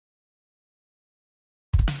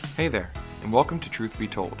Hey there, and welcome to Truth Be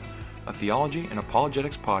Told, a theology and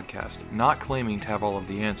apologetics podcast not claiming to have all of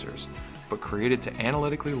the answers, but created to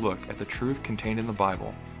analytically look at the truth contained in the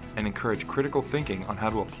Bible and encourage critical thinking on how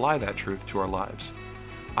to apply that truth to our lives.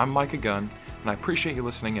 I'm Micah Gunn, and I appreciate you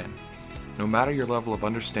listening in. No matter your level of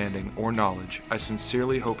understanding or knowledge, I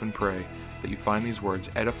sincerely hope and pray that you find these words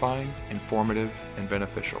edifying, informative, and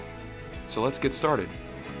beneficial. So let's get started.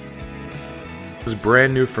 This is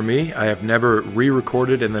brand new for me. I have never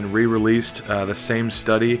re-recorded and then re-released the same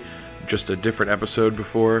study, just a different episode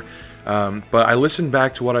before. But I listened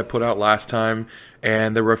back to what I put out last time,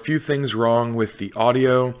 and there were a few things wrong with the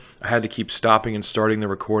audio. I had to keep stopping and starting the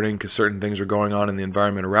recording because certain things were going on in the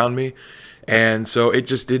environment around me. And so it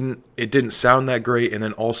just didn't sound that great. And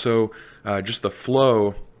then also just the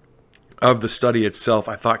flow of the study itself,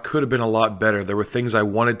 I thought could have been a lot better. There were things I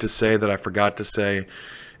wanted to say that I forgot to say.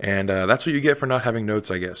 And that's what you get for not having notes,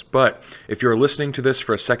 I guess. But if you're listening to this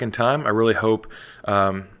for a second time, I really hope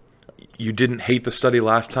you didn't hate the study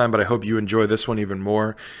last time, but I hope you enjoy this one even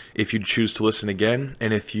more if you choose to listen again.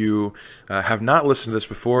 And if you have not listened to this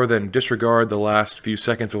before, then disregard the last few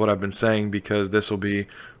seconds of what I've been saying because this will be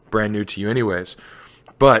brand new to you anyways.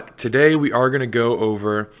 But today we are going to go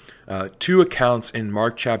over two accounts in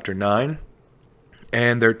Mark chapter 9.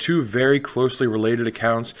 And they're two very closely related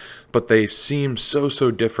accounts, but they seem so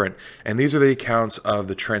different. And these are the accounts of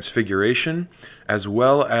the Transfiguration, as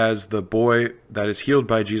well as the boy that is healed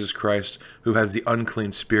by Jesus Christ, who has the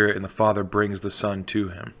unclean spirit, and the Father brings the Son to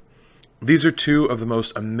him. These are two of the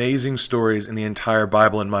most amazing stories in the entire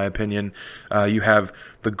Bible, in my opinion. You have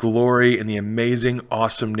the glory and the amazing,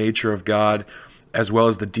 awesome nature of God, as well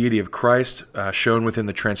as the deity of Christ shown within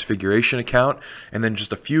the Transfiguration account. And then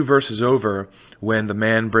just a few verses over, when the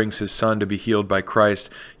man brings his son to be healed by Christ,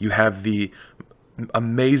 you have the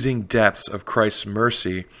amazing depths of Christ's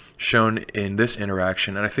mercy shown in this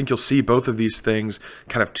interaction. And I think you'll see both of these things,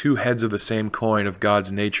 kind of two heads of the same coin of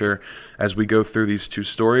God's nature as we go through these two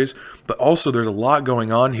stories. But also there's a lot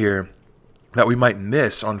going on here that we might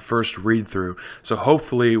miss on first read through. So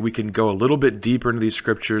hopefully we can go a little bit deeper into these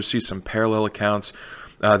scriptures, see some parallel accounts.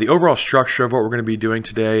 The overall structure of what we're going to be doing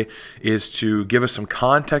today is to give us some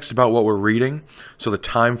context about what we're reading. So the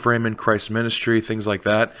time frame in Christ's ministry, things like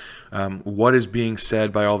that. What is being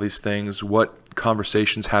said by all these things? What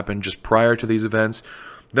conversations happened just prior to these events?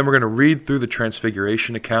 Then we're going to read through the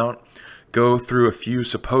Transfiguration account, go through a few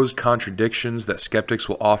supposed contradictions that skeptics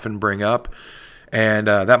will often bring up. And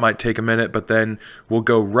that might take a minute, but then we'll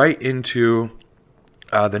go right into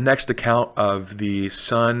the next account of the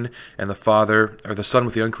Son and the Father, or the Son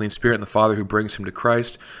with the unclean spirit and the Father who brings him to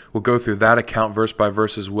Christ. We'll go through that account verse by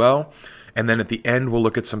verse as well. And then at the end, we'll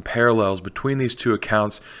look at some parallels between these two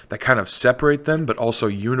accounts that kind of separate them, but also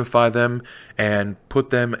unify them and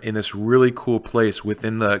put them in this really cool place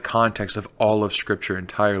within the context of all of Scripture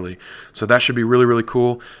entirely. So that should be really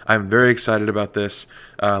cool. I'm very excited about this.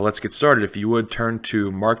 Let's get started. If you would turn to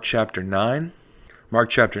Mark chapter 9. Mark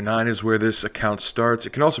chapter 9 is where this account starts.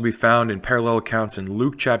 It can also be found in parallel accounts in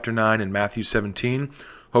Luke chapter 9 and Matthew 17.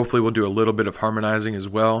 Hopefully we'll do a little bit of harmonizing as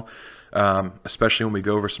well, especially when we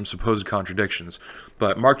go over some supposed contradictions.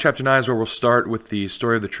 But Mark chapter 9 is where we'll start with the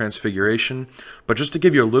story of the Transfiguration. But just to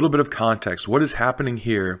give you a little bit of context, what is happening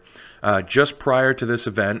here, just prior to this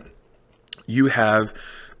event, you have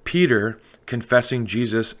Peter confessing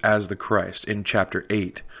Jesus as the Christ in chapter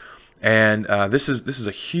 8. And this is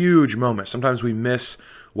a huge moment. Sometimes we miss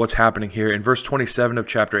what's happening here. In verse 27 of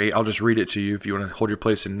chapter 8, I'll just read it to you if you want to hold your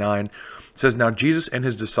place in 9. It says, "Now Jesus and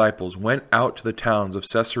his disciples went out to the towns of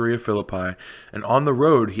Caesarea Philippi, and on the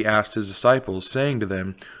road he asked his disciples, saying to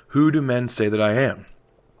them, 'Who do men say that I am?'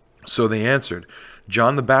 So they answered,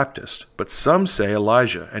 'John the Baptist, but some say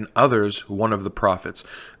Elijah, and others one of the prophets.'"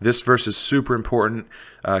 This verse is super important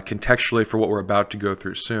contextually for what we're about to go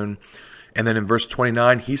through soon. And then in verse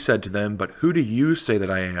 29, he said to them, "But who do you say that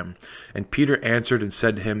I am?" And Peter answered and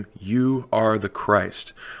said to him, "You are the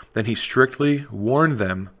Christ." Then he strictly warned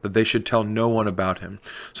them that they should tell no one about him.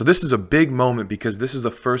 So this is a big moment because this is the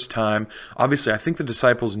first time, obviously I think the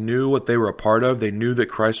disciples knew what they were a part of. They knew that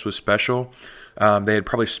Christ was special. They had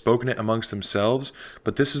probably spoken it amongst themselves,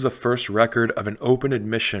 but this is the first record of an open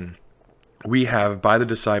admission we have by the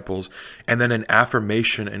disciples, and then an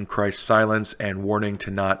affirmation in Christ's silence and warning to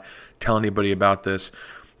not tell anybody about this.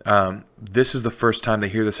 This is the first time they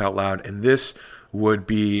hear this out loud, and this would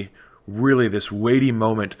be really this weighty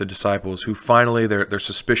moment to the disciples who finally their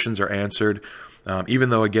suspicions are answered, even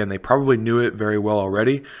though, again, they probably knew it very well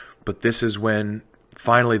already, but this is when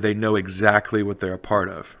finally they know exactly what they're a part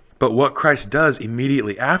of. But what Christ does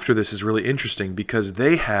immediately after this is really interesting, because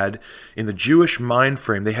they had, in the Jewish mind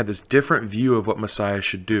frame, they had this different view of what Messiah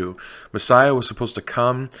should do. Messiah was supposed to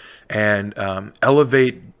come and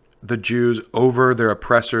elevate the Jews over their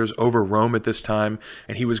oppressors, over Rome at this time,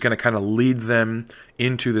 and he was going to kind of lead them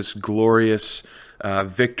into this glorious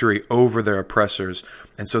victory over their oppressors.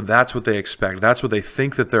 And so that's what they expect. That's what they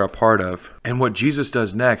think that they're a part of. And what Jesus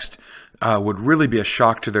does next would really be a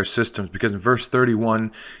shock to their systems, because in verse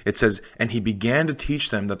 31 it says, "And he began to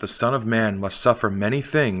teach them that the Son of Man must suffer many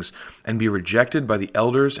things and be rejected by the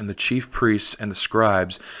elders and the chief priests and the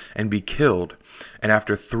scribes and be killed, and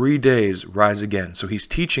after 3 days rise again." So he's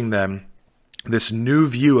teaching them this new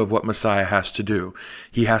view of what Messiah has to do.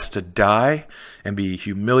 He has to die and be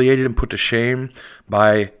humiliated and put to shame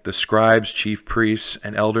by the scribes, chief priests,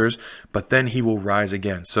 and elders, but then he will rise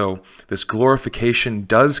again. So this glorification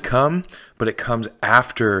does come, but it comes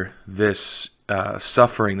after this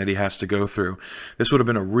suffering that he has to go through. This would have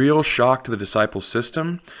been a real shock to the disciples'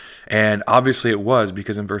 system, and obviously it was,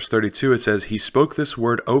 because in verse 32 it says, "He spoke this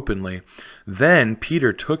word openly. Then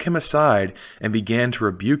Peter took him aside and began to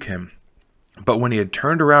rebuke him. But when he had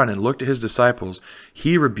turned around and looked at his disciples,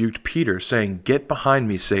 he rebuked Peter, saying, 'Get behind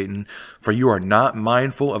me, Satan, for you are not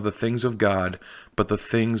mindful of the things of God, but the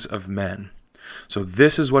things of men.'" So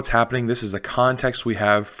this is what's happening. This is the context we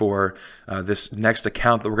have for this next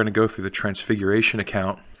account that we're going to go through, the Transfiguration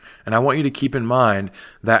account. And I want you to keep in mind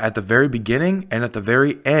that at the very beginning and at the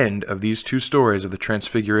very end of these two stories of the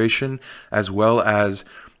Transfiguration, as well as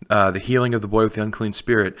the healing of the boy with the unclean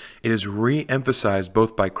spirit, it is re-emphasized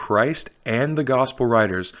both by Christ and the gospel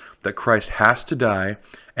writers that Christ has to die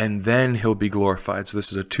and then he'll be glorified. So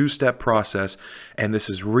this is a two-step process, and this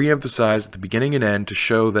is re-emphasized at the beginning and end to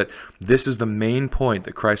show that this is the main point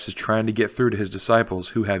that Christ is trying to get through to his disciples,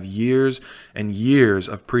 who have years and years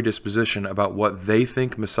of predisposition about what they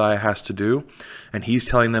think Messiah has to do, and he's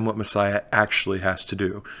telling them what Messiah actually has to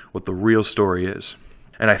do, what the real story is.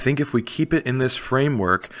 And I think if we keep it in this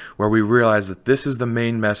framework where we realize that this is the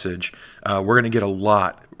main message, we're going to get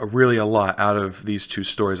really a lot out of these two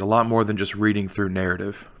stories, a lot more than just reading through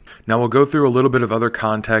narrative. Now we'll go through a little bit of other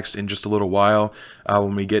context in just a little while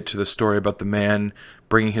when we get to the story about the man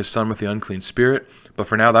bringing his son with the unclean spirit. But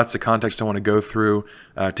for now, that's the context I want to go through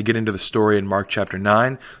to get into the story in Mark chapter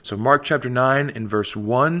 9. So Mark chapter 9 in verse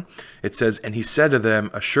 1, it says, "And he said to them,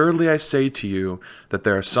 'Assuredly I say to you that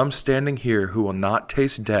there are some standing here who will not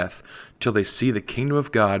taste death till they see the kingdom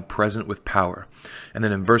of God present with power.'" And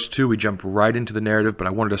then in verse 2, we jump right into the narrative, but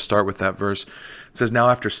I wanted to start with that verse. It says, "Now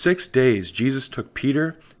after 6 days, Jesus took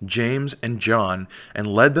Peter, James, and John, and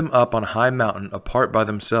led them up on a high mountain apart by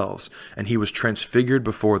themselves, and he was transfigured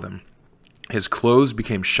before them. His clothes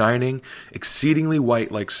became shining, exceedingly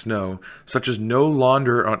white like snow, such as no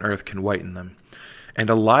launderer on earth can whiten them. And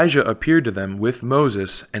Elijah appeared to them with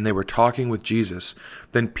Moses, and they were talking with Jesus.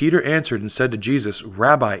 Then Peter answered and said to Jesus,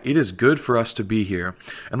 'Rabbi, it is good for us to be here.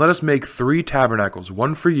 And let us make 3 tabernacles,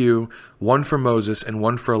 one for you, one for Moses, and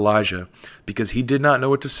one for Elijah,' because he did not know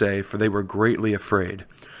what to say, for they were greatly afraid."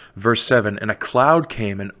 Verse 7, "And a cloud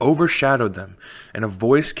came and overshadowed them, and a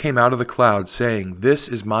voice came out of the cloud, saying, 'This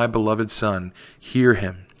is my beloved Son, hear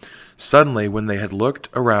him.' Suddenly, when they had looked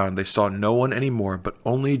around, they saw no one any more, but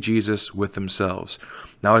only Jesus with themselves.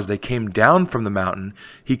 Now as they came down from the mountain,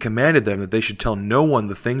 he commanded them that they should tell no one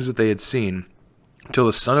the things that they had seen, till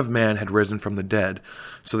the Son of Man had risen from the dead.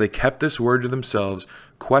 So they kept this word to themselves,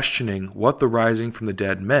 questioning what the rising from the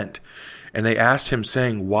dead meant. And they asked him,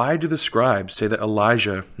 saying, 'Why do the scribes say that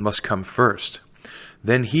Elijah must come first?'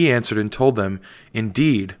 Then he answered and told them,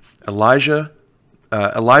 'Indeed, Elijah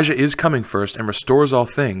is coming first and restores all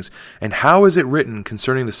things. And how is it written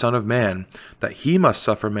concerning the Son of Man, that he must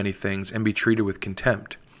suffer many things and be treated with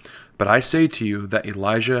contempt? But I say to you that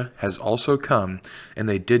Elijah has also come, and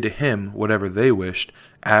they did to him whatever they wished,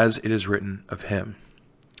 as it is written of him.'"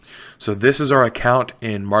 So this is our account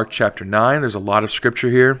in Mark chapter 9. There's a lot of scripture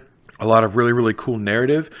here, a lot of really, really cool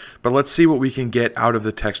narrative, but let's see what we can get out of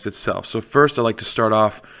the text itself. So first, I'd like to start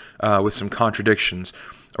off with some contradictions,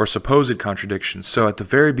 or supposed contradictions. So at the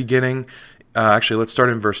very beginning, actually, let's start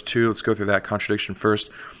in verse 2. Let's go through that contradiction first.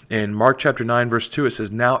 In Mark chapter 9, verse 2, it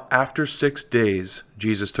says, "Now after 6 days,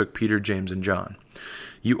 Jesus took Peter, James, and John."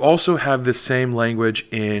 You also have this same language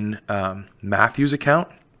in Matthew's account,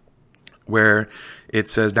 where it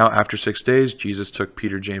says, "Now after 6 days, Jesus took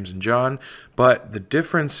Peter, James, and John." But the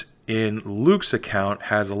difference in Luke's account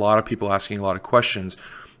has a lot of people asking a lot of questions.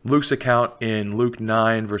 Luke's account in Luke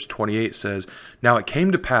 9, verse 28 says, "Now it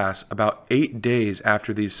came to pass about 8 days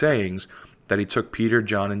after these sayings that he took Peter,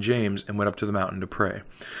 John, and James and went up to the mountain to pray."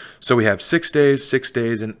 So we have 6 days, 6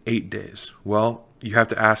 days, and 8 days. Well, you have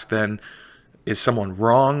to ask then, is someone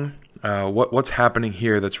wrong? What's happening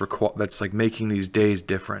here that's like making these days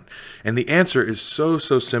different? And the answer is so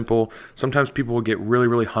simple. Sometimes people will get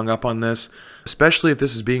really hung up on this, especially if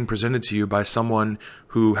this is being presented to you by someone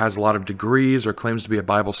who has a lot of degrees or claims to be a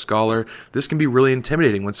Bible scholar. This can be really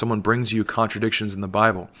intimidating when someone brings you contradictions in the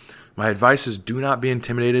Bible. My advice is do not be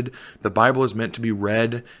intimidated. The Bible is meant to be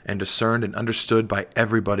read and discerned and understood by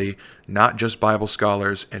everybody, not just Bible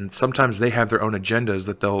scholars. And sometimes they have their own agendas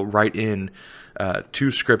that they'll write in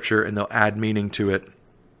to Scripture, and they'll add meaning to it.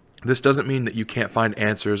 This doesn't mean that you can't find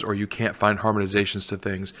answers or you can't find harmonizations to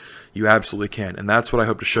things. You absolutely can. And that's what I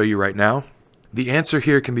hope to show you right now. The answer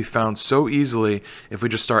here can be found so easily if we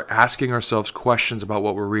just start asking ourselves questions about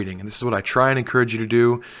what we're reading. And this is what I try and encourage you to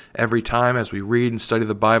do every time as we read and study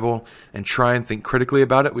the Bible and try and think critically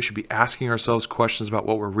about it. We should be asking ourselves questions about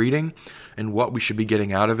what we're reading and what we should be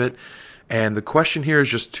getting out of it. And the question here is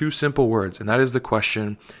just two simple words, and that is the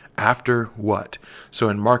question, after what? So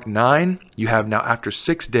in Mark 9, you have now after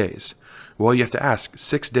 6 days. Well, you have to ask,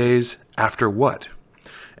 6 days after what?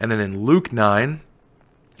 And then in Luke 9,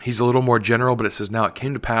 he's a little more general, but it says, now it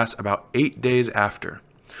came to pass about 8 days after.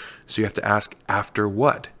 So you have to ask, after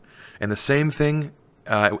what? And the same thing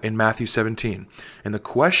in Matthew 17. And the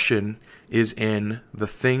question is in the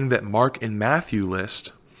thing that Mark and Matthew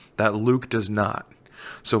list that Luke does not.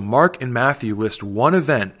 So Mark and Matthew list one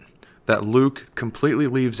event that Luke completely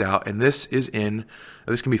leaves out, and this can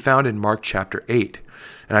be found in Mark chapter 8.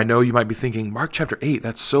 And I know you might be thinking, Mark chapter 8,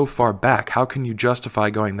 that's so far back. How can you justify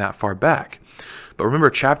going that far back? But remember,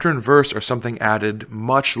 chapter and verse are something added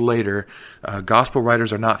much later. Gospel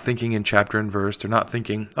writers are not thinking in chapter and verse. They're not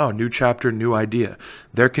thinking, oh, new chapter, new idea.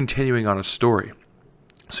 They're continuing on a story.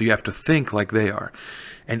 So you have to think like they are.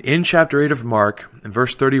 And in chapter 8 of Mark, in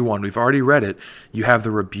verse 31, we've already read it, you have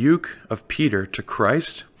the rebuke of Peter to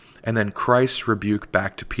Christ, and then Christ's rebuke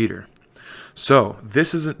back to Peter. So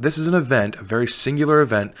this is an event, a very singular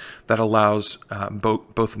event, that allows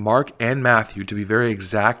both Mark and Matthew to be very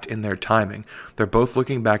exact in their timing. They're both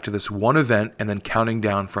looking back to this one event and then counting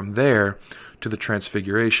down from there to the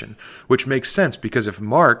Transfiguration, which makes sense because if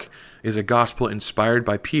Mark is a gospel inspired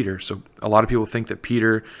by Peter, so a lot of people think that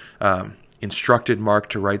Peter instructed Mark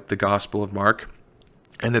to write the Gospel of Mark,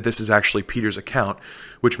 and that this is actually Peter's account,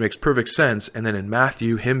 which makes perfect sense. And then in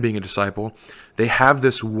Matthew, him being a disciple, they have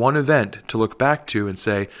this one event to look back to and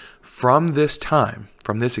say, from this time,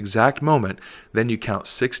 from this exact moment, then you count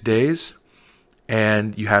 6 days,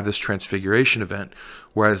 and you have this Transfiguration event.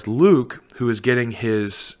 Whereas Luke, who is getting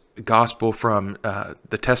his gospel from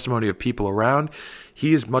the testimony of people around,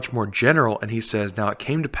 he is much more general, and he says, now it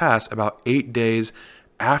came to pass about 8 days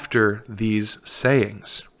after these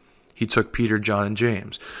sayings. He took Peter, John, and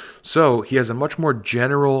James. So he has a much more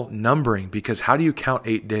general numbering, because how do you count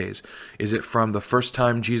 8 days? Is it from the first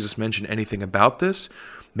time Jesus mentioned anything about this?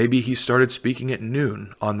 Maybe he started speaking at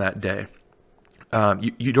noon on that day.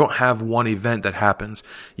 You don't have one event that happens.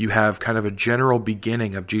 You have kind of a general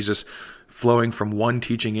beginning of Jesus flowing from one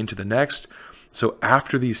teaching into the next. So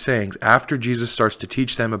after these sayings, after Jesus starts to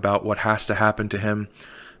teach them about what has to happen to him,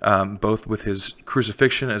 both with his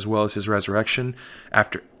crucifixion as well as his resurrection,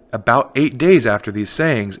 after about 8 days after these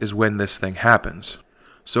sayings is when this thing happens.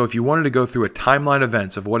 So if you wanted to go through a timeline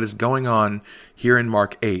events of what is going on here in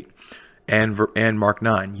Mark 8 and Mark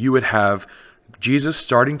 9, you would have Jesus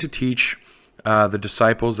starting to teach the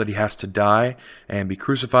disciples that he has to die and be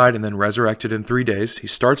crucified and then resurrected in 3 days. He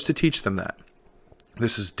starts to teach them that.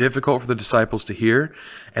 This is difficult for the disciples to hear.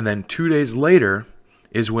 And then 2 days later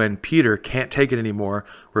is when Peter can't take it anymore,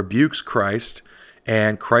 rebukes Christ,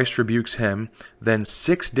 and Christ rebukes him. Then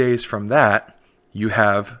 6 days from that, you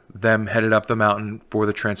have them headed up the mountain for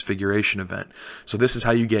the Transfiguration event. So this is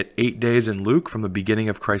how you get 8 days in Luke from the beginning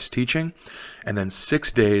of Christ's teaching, and then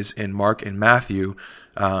 6 days in Mark and Matthew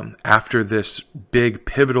after this big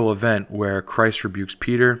pivotal event where Christ rebukes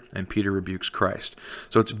Peter and Peter rebukes Christ.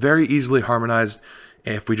 So it's very easily harmonized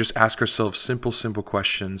if we just ask ourselves simple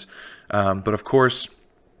questions. But of course,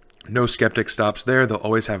 no skeptic stops there. They'll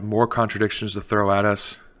always have more contradictions to throw at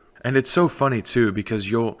us. And it's so funny too,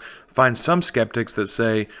 because you'll find some skeptics that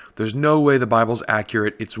say, there's no way the Bible's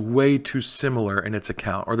accurate, it's way too similar in its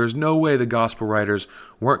account. Or there's no way the gospel writers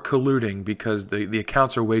weren't colluding because the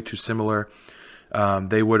accounts are way too similar.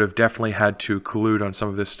 They would have definitely had to collude on some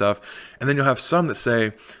of this stuff. And then you'll have some that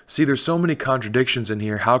say, see, there's so many contradictions in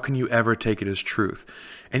here, how can you ever take it as truth?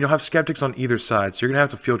 And you'll have skeptics on either side. So you're going to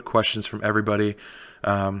have to field questions from everybody.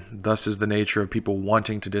 Thus is the nature of people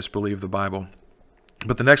wanting to disbelieve the Bible.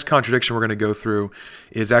 But the next contradiction we're going to go through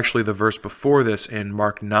is actually the verse before this in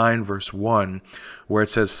Mark 9, verse 1, where it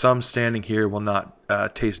says, "Some standing here will not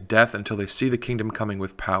taste death until they see the kingdom coming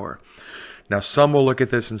with power." Now, some will look at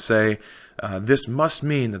this and say, this must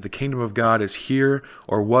mean that the kingdom of God is here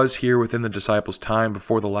or was here within the disciples' time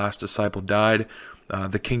before the last disciple died.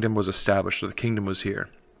 The kingdom was established, so the kingdom was here.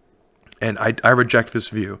 And I reject this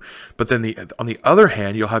view. But then on the other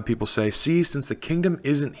hand, you'll have people say, see, since the kingdom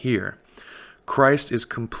isn't here, Christ is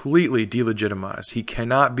completely delegitimized. He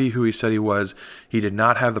cannot be who he said he was. He did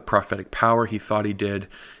not have the prophetic power he thought he did.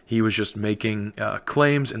 He was just making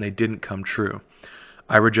claims and they didn't come true.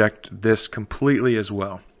 I reject this completely as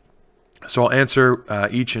well. So I'll answer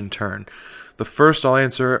each in turn. The first I'll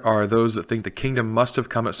answer are those that think the kingdom must have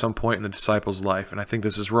come at some point in the disciples' life. And I think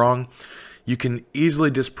this is wrong. You can easily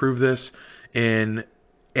disprove this in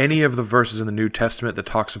any of the verses in the New Testament that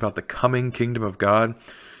talks about the coming kingdom of God.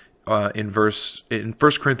 In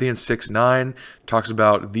 1 Corinthians 6:9 talks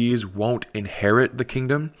about these won't inherit the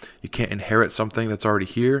kingdom. You can't inherit something that's already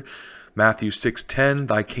here. Matthew 6:10,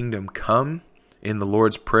 thy kingdom come, in the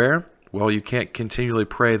Lord's Prayer. Well, you can't continually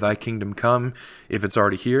pray thy kingdom come if it's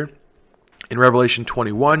already here. In Revelation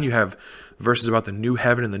 21, you have verses about the new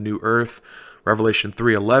heaven and the new earth. Revelation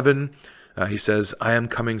 3:11, he says, I am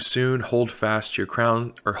coming soon, hold fast to your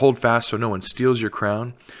crown, or hold fast so no one steals your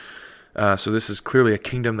crown. So this is clearly a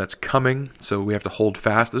kingdom that's coming, so we have to hold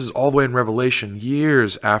fast. This is all the way in Revelation,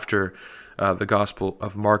 years after the Gospel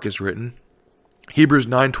of Mark is written. Hebrews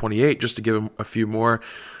 9:28, just to give him a few more,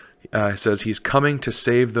 it says he's coming to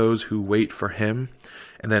save those who wait for him.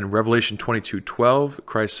 And then Revelation 22:12,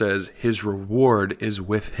 Christ says his reward is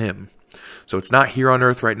with him. So it's not here on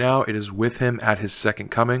earth right now, it is with him at his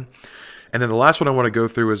second coming. And then the last one I want to go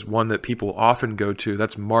through is one that people often go to.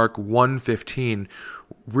 That's Mark 1:15.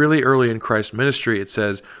 Really early in Christ's ministry, it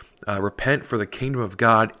says, repent for the kingdom of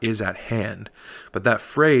God is at hand. But that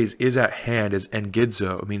phrase, is at hand, is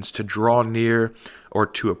engidzo. It means to draw near or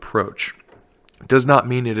to approach. It does not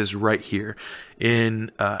mean it is right here.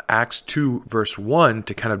 In Acts 2, verse 1,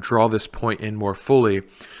 to kind of draw this point in more fully,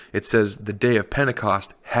 it says the day of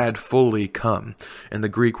Pentecost had fully come. And the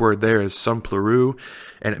Greek word there is sumplurou,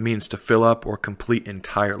 and it means to fill up or complete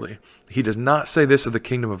entirely. He does not say this of the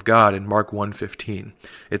kingdom of God in Mark 1:15.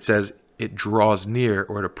 It says it draws near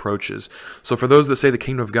or it approaches. So for those that say the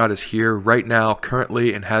kingdom of God is here right now,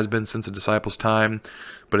 currently, and has been since the disciples' time,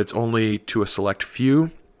 but it's only to a select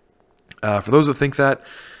few, for those that think that,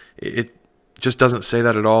 it just doesn't say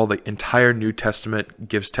that at all. The entire New Testament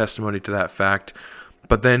gives testimony to that fact.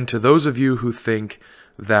 But then to those of you who think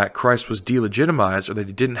that Christ was delegitimized or that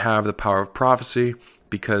he didn't have the power of prophecy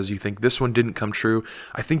because you think this one didn't come true,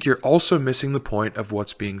 I think you're also missing the point of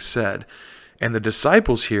what's being said. And the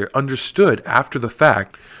disciples here understood after the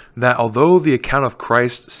fact that although the account of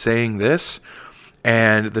Christ saying this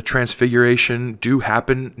and the transfiguration do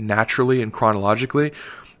happen naturally and chronologically,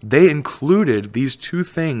 they included these two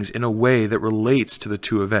things in a way that relates to the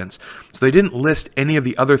two events. So they didn't list any of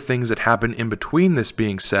the other things that happened in between this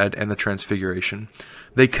being said and the transfiguration.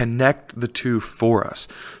 They connect the two for us.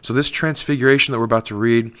 So this transfiguration that we're about to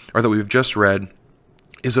read, or that we've just read,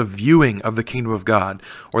 is a viewing of the kingdom of God,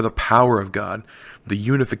 or the power of God, the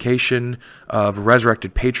unification of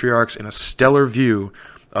resurrected patriarchs in a stellar view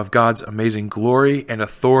of God's amazing glory and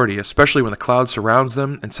authority, especially when the cloud surrounds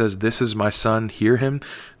them and says, this is my son, hear him.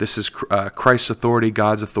 This is Christ's authority,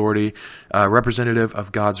 God's authority, representative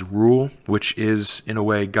of God's rule, which is, in a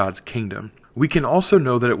way, God's kingdom. We can also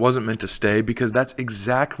know that it wasn't meant to stay because that's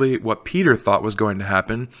exactly what Peter thought was going to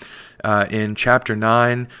happen. In chapter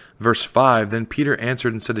 9, verse 5, then Peter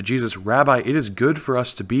answered and said to Jesus, Rabbi, it is good for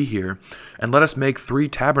us to be here, and let us make 3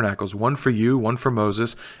 tabernacles, one for you, one for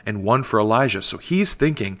Moses, and one for Elijah. So he's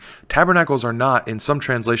thinking tabernacles are not, in some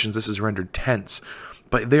translations this is rendered tents,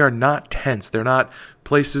 but they are not tents. They're not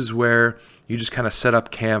places where you just kind of set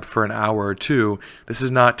up camp for an hour or two. This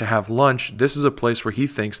is not to have lunch. This is a place where he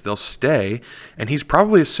thinks they'll stay, and he's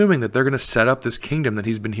probably assuming that they're going to set up this kingdom that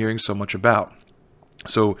he's been hearing so much about.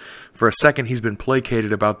 So for a second, he's been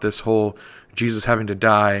placated about this whole Jesus having to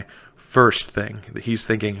die first thing. He's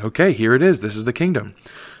thinking, okay, here it is. This is the kingdom.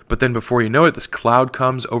 But then before you know it, this cloud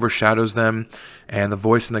comes, overshadows them, and the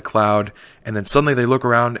voice in the cloud, and then suddenly they look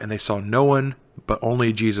around and they saw no one but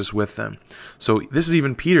only Jesus with them. So this is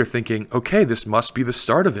even Peter thinking, okay, this must be the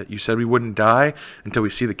start of it. You said we wouldn't die until we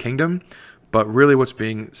see the kingdom. But really what's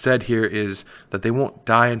being said here is that they won't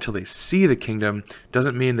die until they see the kingdom.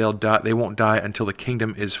 Doesn't mean they won't die until the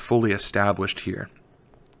kingdom is fully established here.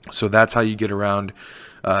 So that's how you get around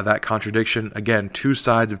that contradiction. Again, two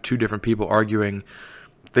sides of two different people arguing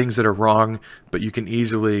things that are wrong, but you can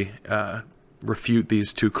easily refute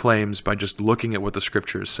these two claims by just looking at what the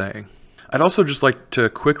scripture is saying. I'd also just like to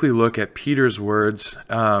quickly look at Peter's words,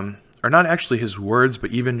 or not actually his words,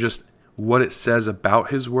 but even just what it says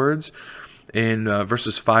about his words in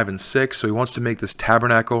verses 5 and 6. So he wants to make this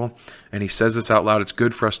tabernacle, and he says this out loud. It's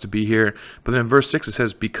good for us to be here. But then in verse 6 it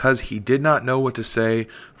says, because he did not know what to say,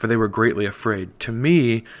 for they were greatly afraid. To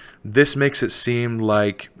me, this makes it seem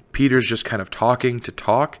like Peter's just kind of talking to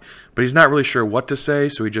talk, but he's not really sure what to say.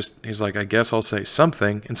 So he's like, I guess I'll say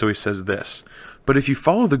something. And so he says this. But if you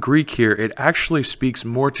follow the Greek here, it actually speaks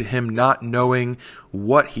more to him not knowing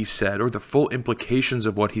what he said or the full implications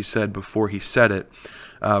of what he said before he said it,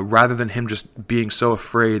 rather than him just being so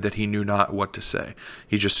afraid that he knew not what to say.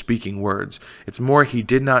 He's just speaking words. It's more he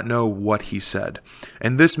did not know what he said.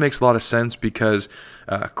 And this makes a lot of sense because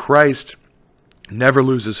Christ never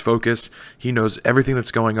loses focus. He knows everything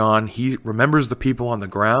that's going on. He remembers the people on the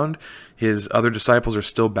ground. His other disciples are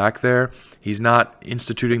still back there. He's not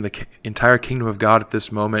instituting the entire kingdom of God at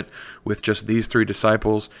this moment with just these 3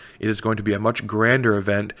 disciples. It is going to be a much grander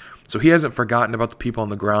event. So he hasn't forgotten about the people on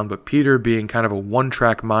the ground, but Peter, being kind of a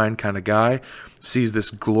one-track mind kind of guy, sees this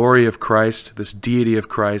glory of Christ, this deity of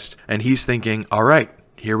Christ, and he's thinking, all right,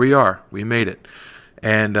 here we are. We made it.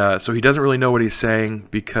 And so he doesn't really know what he's saying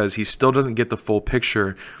because he still doesn't get the full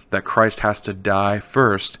picture that Christ has to die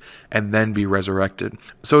first and then be resurrected.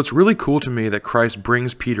 So it's really cool to me that Christ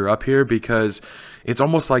brings Peter up here because it's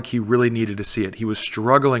almost like he really needed to see it. He was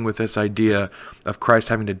struggling with this idea of Christ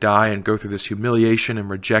having to die and go through this humiliation and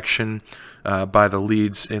rejection by the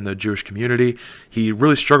leads in the Jewish community. He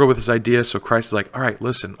really struggled with this idea, so Christ is like, all right,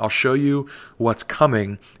 listen, I'll show you what's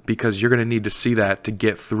coming because you're going to need to see that to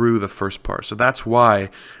get through the first part. So that's why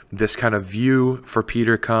this kind of view for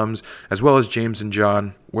Peter comes, as well as James and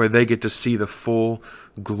John, where they get to see the full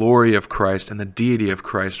glory of Christ and the deity of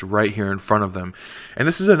Christ right here in front of them. And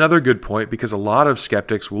this is another good point because a lot of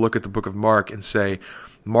skeptics will look at the book of Mark and say,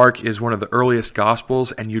 Mark is one of the earliest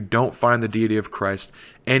gospels and you don't find the deity of Christ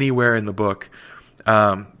anywhere in the book.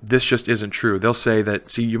 This just isn't true. They'll say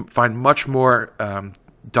that, you find much more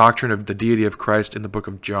doctrine of the deity of Christ in the book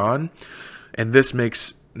of John, and this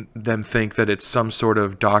makes them think that it's some sort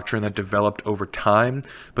of doctrine that developed over time,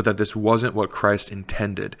 but that this wasn't what Christ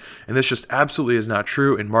intended. And this just absolutely is not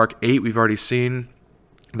true. In Mark 8, we've already seen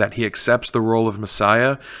that he accepts the role of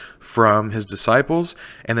Messiah from his disciples.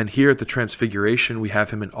 And then here at the Transfiguration, we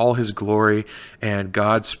have him in all his glory and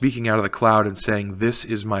God speaking out of the cloud and saying, "This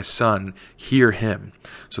is my son, hear him."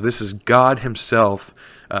 So this is God himself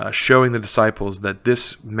showing the disciples that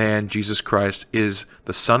this man, Jesus Christ, is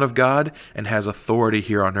the Son of God and has authority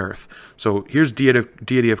here on earth. So here's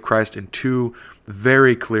deity of Christ in 2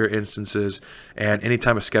 very clear instances. And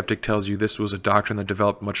anytime a skeptic tells you this was a doctrine that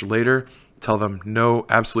developed much later, tell them, no,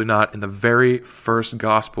 absolutely not. In the very first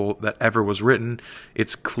gospel that ever was written,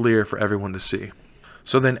 it's clear for everyone to see.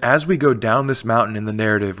 So then as we go down this mountain in the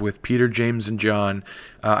narrative with Peter, James, and John,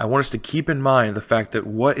 I want us to keep in mind the fact that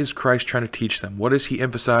what is Christ trying to teach them? What does he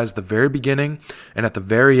emphasize at the very beginning and at the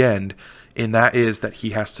very end? And that is that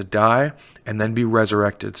he has to die and then be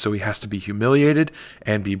resurrected. So he has to be humiliated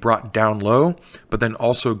and be brought down low, but then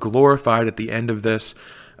also glorified at the end of this,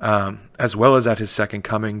 as well as at his second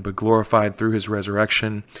coming, but glorified through his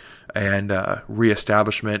resurrection and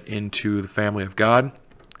reestablishment into the family of God.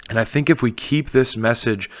 And I think if we keep this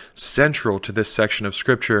message central to this section of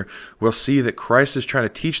Scripture, we'll see that Christ is trying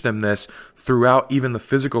to teach them this throughout even the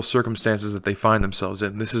physical circumstances that they find themselves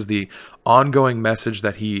in. This is the ongoing message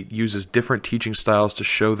that he uses different teaching styles to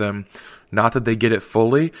show them, not that they get it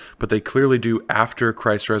fully, but they clearly do after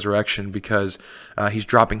Christ's resurrection, because he's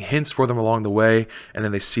dropping hints for them along the way, and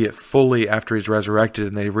then they see it fully after he's resurrected,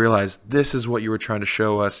 and they realize, this is what you were trying to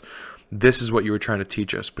show us. This is what you were trying to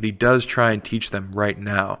teach us. But he does try and teach them right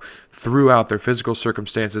now throughout their physical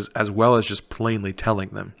circumstances, as well as just plainly telling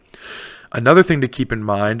them. Another thing to keep in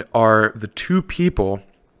mind are the 2 people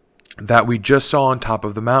that we just saw on top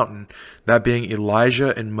of the mountain, that being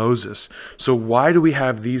Elijah and Moses. So why do we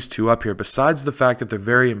have these 2 up here? Besides the fact that they're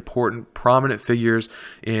very important, prominent figures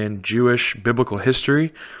in Jewish biblical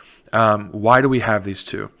history, why do we have these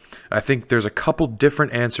 2? I think there's a couple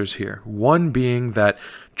different answers here. One being that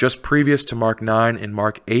just previous to Mark 9 and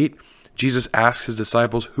Mark 8, Jesus asks his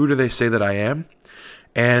disciples, "Who do they say that I am?"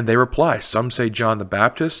 And they reply. Some say John the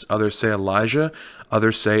Baptist, others say Elijah,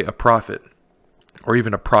 others say a prophet, or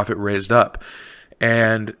even a prophet raised up.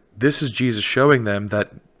 And this is Jesus showing them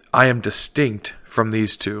that I am distinct from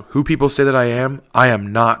these 2. Who people say that I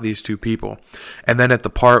am not these 2 people. And then at the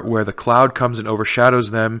part where the cloud comes and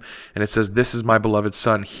overshadows them, and it says, "This is my beloved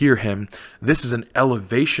Son, hear him." This is an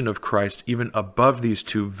elevation of Christ even above these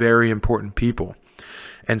 2 very important people.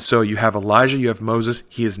 And so you have Elijah, you have Moses.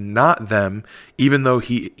 He is not them, even though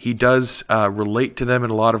he does relate to them in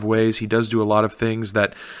a lot of ways. He does do a lot of things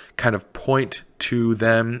that kind of point to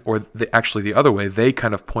them, or actually the other way, they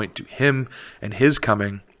kind of point to him and his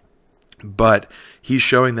coming. But he's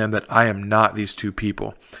showing them that I am not these two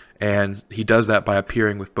people. And he does that by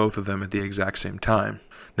appearing with both of them at the exact same time.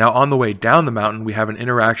 Now, on the way down the mountain, we have an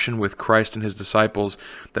interaction with Christ and his disciples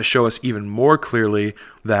that show us even more clearly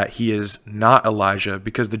that he is not Elijah,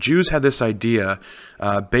 because the Jews had this idea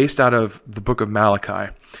based out of the book of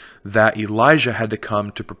Malachi that Elijah had to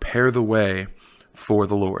come to prepare the way for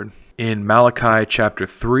the Lord. In Malachi chapter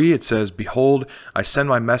 3, it says, "Behold, I send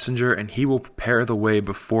my messenger, and he will prepare the way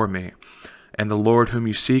before me. And the Lord whom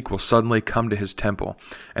you seek will suddenly come to his temple."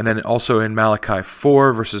 And then also in Malachi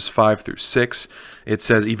 4, verses 5 through 6, it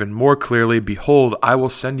says even more clearly, "Behold, I will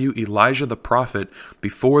send you Elijah the prophet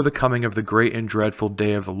before the coming of the great and dreadful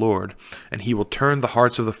day of the Lord. And he will turn the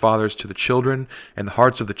hearts of the fathers to the children, and the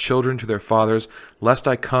hearts of the children to their fathers, lest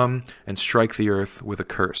I come and strike the earth with a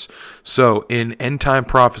curse." So in end-time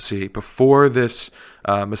prophecy, before this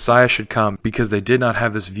Messiah should come, because they did not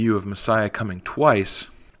have this view of Messiah coming twice,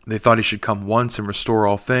 they thought he should come once and restore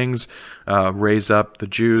all things, raise up the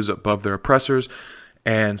Jews above their oppressors.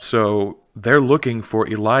 And so they're looking for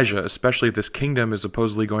Elijah, especially if this kingdom is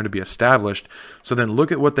supposedly going to be established. So then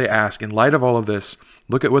look at what they ask. In light of all of this,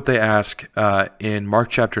 look at what they ask in Mark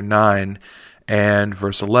chapter 9 and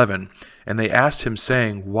verse 11. "And they asked him,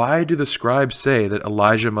 saying, Why do the scribes say that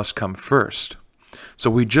Elijah must come first?" So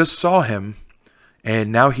we just saw him,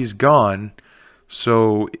 and now he's gone.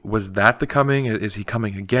 So was that the coming? Is he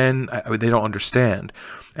coming again? They don't understand.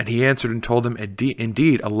 And he answered and told them,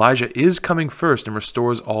 "Indeed, Elijah is coming first and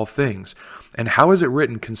restores all things. And how is it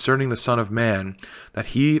written concerning the Son of Man, that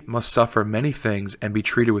he must suffer many things and be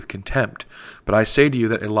treated with contempt? But I say to you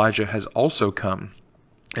that Elijah has also come,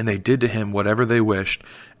 and they did to him whatever they wished,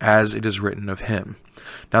 as it is written of him."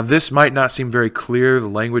 Now this might not seem very clear. The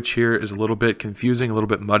language here is a little bit confusing, a little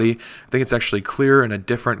bit muddy. I think it's actually clear in a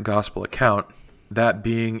different gospel account, that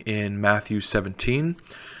being in Matthew 17.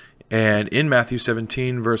 And in Matthew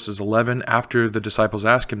 17, verses 11, after the disciples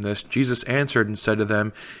asked him this, Jesus answered and said to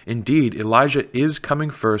them, "Indeed, Elijah is coming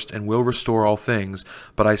first and will restore all things.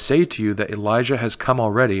 But I say to you that Elijah has come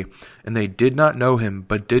already, and they did not know him,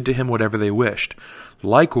 but did to him whatever they wished.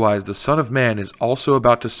 Likewise, the Son of Man is also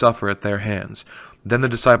about to suffer at their hands." Then the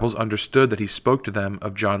disciples understood that he spoke to them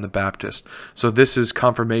of John the Baptist. So this is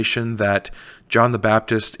confirmation that John the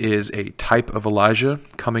Baptist is a type of Elijah,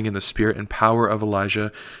 coming in the spirit and power of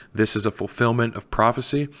Elijah. This is a fulfillment of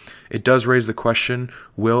prophecy. It does raise the question,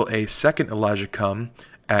 will a second Elijah come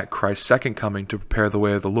at Christ's second coming to prepare the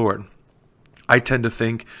way of the Lord? I tend to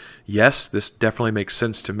think, yes, this definitely makes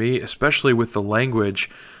sense to me, especially with the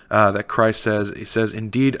language that Christ says. He says,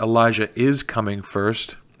 "Indeed, Elijah is coming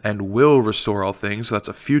first and will restore all things." So that's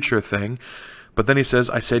a future thing. But then he says,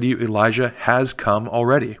 "I say to you, Elijah has come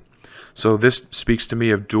already." So this speaks to me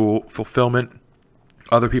of dual fulfillment.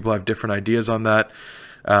 Other people have different ideas on that.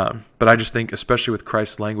 But I just think, especially with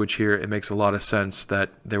Christ's language here, it makes a lot of sense that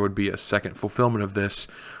there would be a second fulfillment of this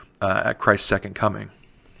at Christ's second coming.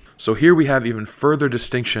 So here we have even further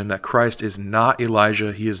distinction that Christ is not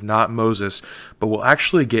Elijah, he is not Moses, but we'll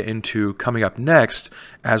actually get into coming up next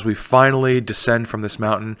as we finally descend from this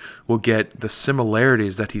mountain. We'll get the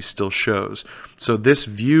similarities that he still shows. So this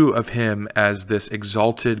view of him as this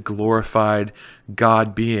exalted, glorified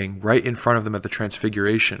God being right in front of them at the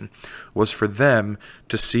Transfiguration was for them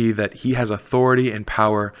to see that he has authority and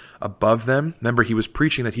power above them. Remember, he was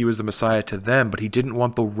preaching that he was the Messiah to them, but he didn't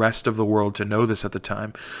want the rest of the world to know this at the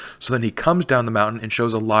time. So then he comes down the mountain and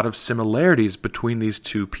shows a lot of similarities between these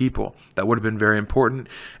two people that would have been very important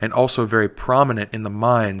and also very prominent in the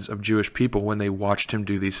minds of Jewish people when they watched him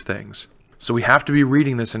do these things. So we have to be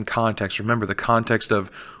reading this in context. Remember, the context of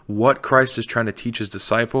what Christ is trying to teach his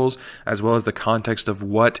disciples, as well as the context of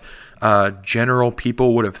what general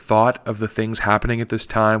people would have thought of the things happening at this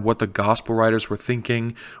time, what the gospel writers were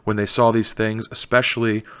thinking when they saw these things,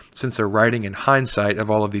 especially since they're writing in hindsight of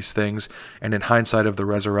all of these things and in hindsight of the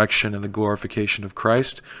resurrection and the glorification of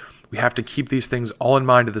Christ. We have to keep these things all in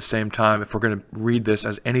mind at the same time if we're going to read this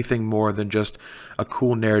as anything more than just a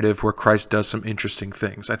cool narrative where Christ does some interesting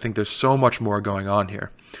things. I think there's so much more going on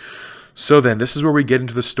here. So then, this is where we get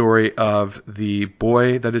into the story of the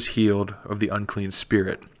boy that is healed of the unclean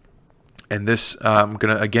spirit. And this, I'm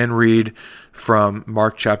going to again read from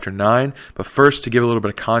Mark chapter 9. But first, to give a little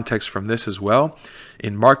bit of context from this as well,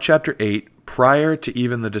 in Mark chapter 8, prior to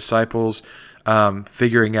even the disciples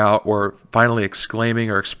figuring out or finally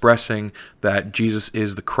exclaiming or expressing that Jesus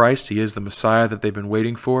is the Christ, he is the Messiah that they've been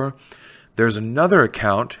waiting for, There's another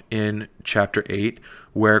account in chapter 8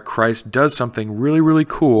 where Christ does something really, really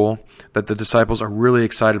cool that the disciples are really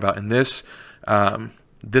excited about. And this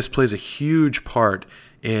plays a huge part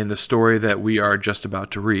in the story that we are just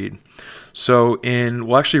about to read. So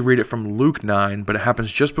we'll actually read it from Luke 9, but it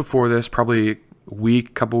happens just before this, probably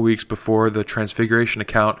couple weeks before the Transfiguration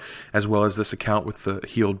account, as well as this account with the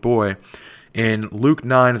healed boy. In Luke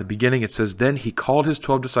 9, at the beginning, it says, "Then he called his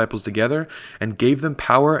 12 disciples together and gave them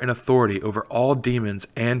power and authority over all demons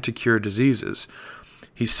and to cure diseases.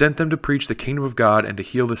 He sent them to preach the kingdom of God and to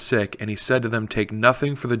heal the sick, and he said to them, 'Take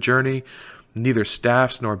nothing for the journey, neither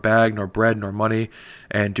staffs, nor bag, nor bread, nor money,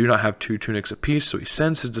 and do not have 2 tunics apiece.'" So he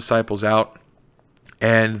sends his disciples out,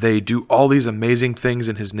 and they do all these amazing things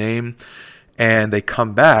in his name, and they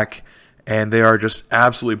come back, and they are just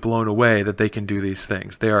absolutely blown away that they can do these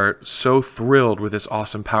things. They are so thrilled with this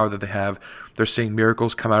awesome power that they have. They're seeing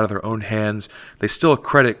miracles come out of their own hands. They still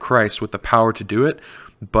credit Christ with the power to do it,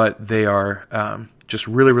 but they are just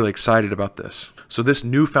really, really excited about this. So this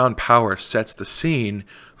newfound power sets the scene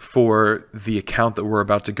for the account that we're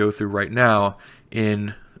about to go through right now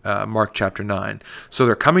in Mark chapter 9. So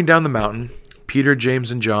they're coming down the mountain, Peter,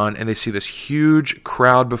 James, and John, and they see this huge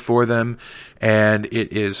crowd before them, and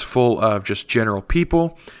it is full of just general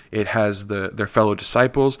people. It has their fellow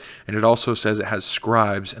disciples, and it also says it has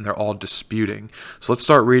scribes, and they're all disputing. So let's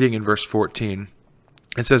start reading in verse 14.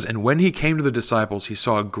 It says, "And when he came to the disciples, he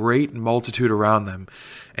saw a great multitude around them,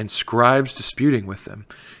 and scribes disputing with them.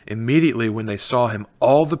 Immediately when they saw him,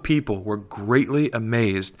 all the people were greatly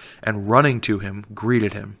amazed, and running to him,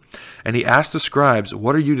 greeted him. And he asked the scribes,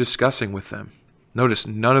 'What are you discussing with them?' Notice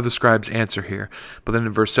none of the scribes answer here. But then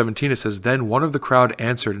in verse 17 it says, "Then one of the crowd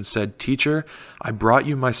answered and said, 'Teacher, I brought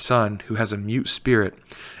you my son who has a mute spirit,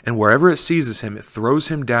 and wherever it seizes him, it throws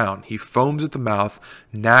him down. He foams at the mouth,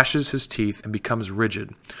 gnashes his teeth, and becomes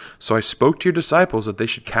rigid. So I spoke to your disciples that they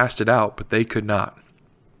should cast it out, but they could not.'"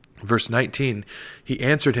 Verse 19, "He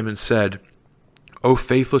answered him and said, 'O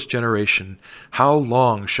faithless generation, how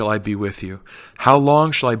long shall I be with you? How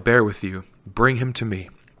long shall I bear with you? Bring him to me.'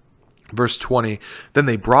 Verse 20, "Then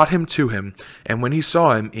they brought him to him, and when he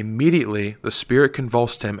saw him, immediately the spirit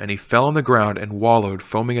convulsed him, and he fell on the ground and wallowed,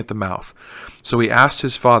 foaming at the mouth. So he asked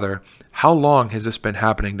his father, 'How long has this been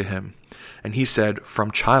happening to him?' And he said,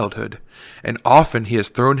 'From childhood. And often he has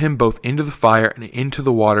thrown him both into the fire and into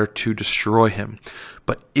the water to destroy him.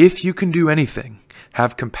 But if you can do anything,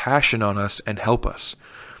 have compassion on us and help us.'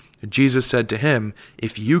 Jesus said to him,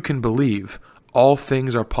 'If you can believe, all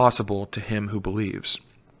things are possible to him who believes.'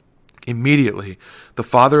 Immediately the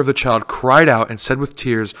father of the child cried out and said with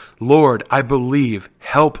tears, 'Lord, I believe,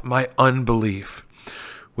 help my unbelief.'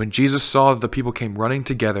 When Jesus saw that the people came running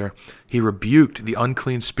together, he rebuked the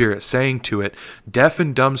unclean spirit, saying to it, 'Deaf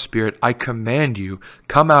and dumb spirit, I command you,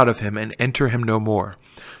 come out of him and enter him no more.'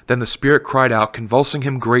 Then the spirit cried out, convulsing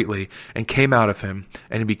him greatly, and came out of him,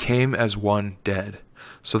 and he became as one dead,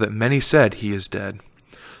 so that many said, 'He is dead.'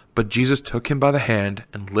 But Jesus took him by the hand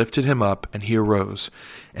and lifted him up, and he arose.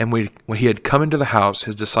 And when he had come into the house,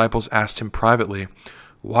 his disciples asked him privately,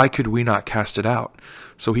 'Why could we not cast it out?'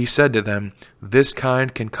 So he said to them, 'This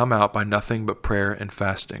kind can come out by nothing but prayer and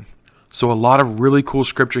fasting.'" So a lot of really cool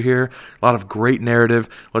scripture here, a lot of great narrative.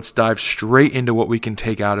 Let's dive straight into what we can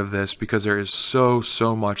take out of this, because there is so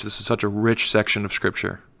much. This is such a rich section of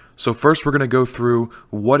scripture. So first we're going to go through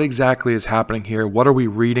what exactly is happening here. What are we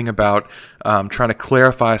reading about? Trying to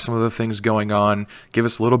clarify some of the things going on, give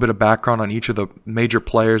us a little bit of background on each of the major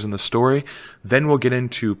players in the story. Then we'll get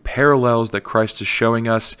into parallels that Christ is showing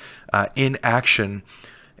us in action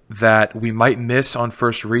that we might miss on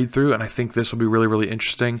first read through, and I think this will be really, really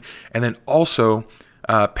interesting. And then also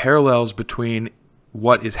parallels between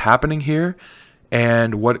what is happening here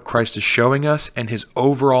and what Christ is showing us, and his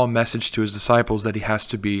overall message to his disciples that he has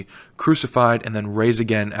to be crucified and then raise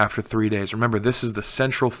again after 3 days. Remember, this is the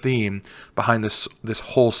central theme behind this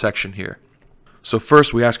whole section here. So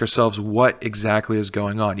first we ask ourselves, what exactly is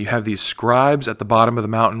going on? You have these scribes at the bottom of the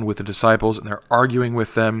mountain with the disciples, and they're arguing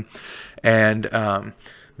with them, and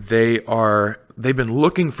they've been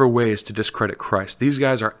looking for ways to discredit Christ. These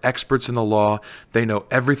guys are experts in the law. They know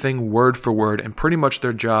everything word for word, and pretty much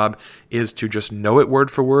their job is to just know it word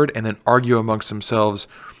for word and then argue amongst themselves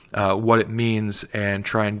what it means and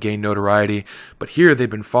try and gain notoriety. But here they've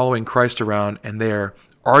been following Christ around, and they're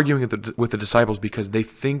arguing with the disciples because they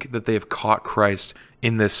think that they have caught Christ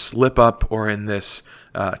in this slip up or in this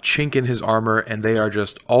chink in his armor, and they are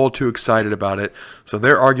just all too excited about it. So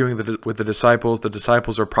they're arguing with the disciples. The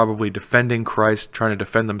disciples are probably defending Christ, trying to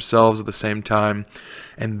defend themselves at the same time.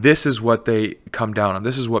 And this is what they come down on.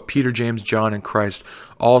 This is what Peter, James, John, and Christ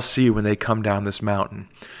all see when they come down this mountain.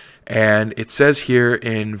 And it says here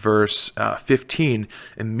in verse 15,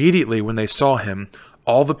 immediately when they saw him,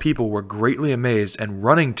 all the people were greatly amazed and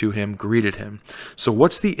running to him greeted him. So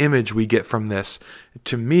what's the image we get from this?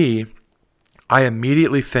 To me, I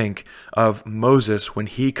immediately think of Moses when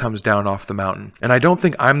he comes down off the mountain. And I don't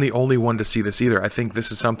think I'm the only one to see this either. I think this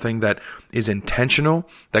is something that is intentional,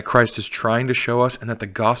 that Christ is trying to show us, and that the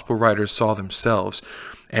gospel writers saw themselves.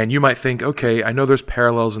 And you might think, okay, I know there's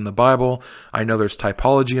parallels in the Bible. I know there's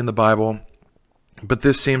typology in the Bible. But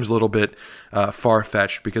this seems a little bit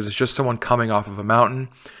far-fetched because it's just someone coming off of a mountain.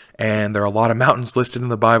 And there are a lot of mountains listed in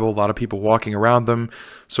the Bible, a lot of people walking around them.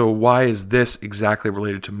 So why is this exactly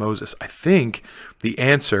related to Moses? I think the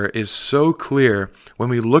answer is so clear when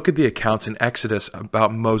we look at the accounts in Exodus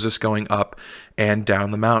about Moses going up and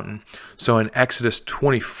down the mountain. So in Exodus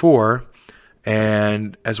 24,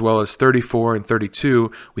 and as well as 34 and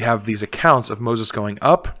 32, we have these accounts of Moses going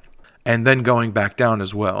up and then going back down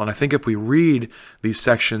as well. And I think if we read these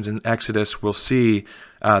sections in Exodus, we'll see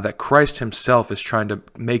that Christ himself is trying to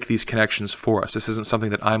make these connections for us. This isn't something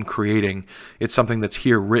that I'm creating. It's something that's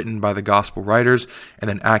here written by the gospel writers and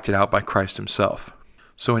then acted out by Christ himself.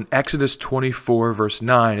 So in Exodus 24, verse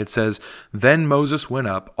 9, it says, "Then Moses went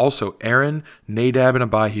up, also Aaron, Nadab, and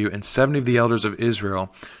Abihu, and 70 of the elders of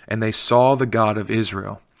Israel, and they saw the God of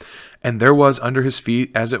Israel. And there was under his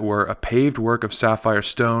feet, as it were, a paved work of sapphire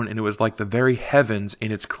stone, and it was like the very heavens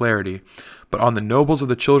in its clarity. But on the nobles of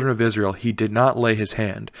the children of Israel he did not lay his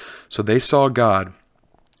hand. So they saw God,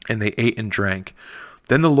 and they ate and drank.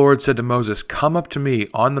 Then the Lord said to Moses, 'Come up to me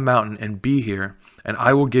on the mountain and be here, and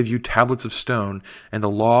I will give you tablets of stone, and the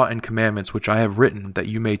law and commandments which I have written, that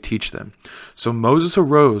you may teach them.' So Moses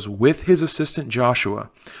arose with his assistant Joshua,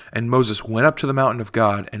 and Moses went up to the mountain of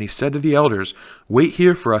God, and he said to the elders, 'Wait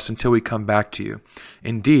here for us until we come back to you.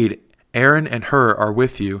 Indeed, Aaron and Hur are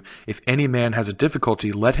with you. If any man has a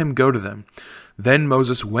difficulty, let him go to them.' Then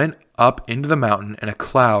Moses went up into the mountain, and a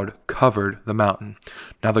cloud covered the mountain.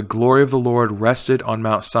 Now the glory of the Lord rested on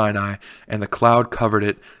Mount Sinai, and the cloud covered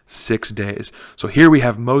it 6 days." So here we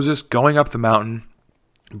have Moses going up the mountain,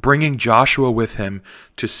 bringing Joshua with him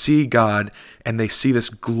to see God, and they see this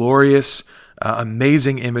glorious,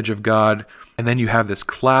 amazing image of God. And then you have this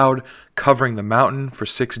cloud covering the mountain for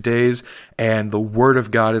 6 days, and the word of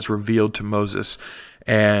God is revealed to Moses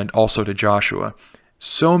and also to Joshua.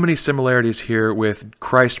 So many similarities here with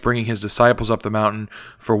Christ bringing his disciples up the mountain.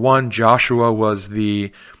 For one, Joshua was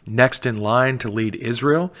the next in line to lead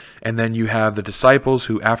Israel. And then you have the disciples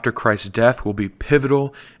who, after Christ's death, will be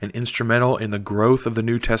pivotal and instrumental in the growth of the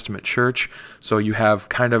New Testament church. So you have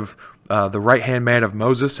kind of the right-hand man of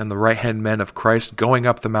Moses and the right-hand man of Christ going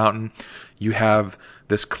up the mountain. You have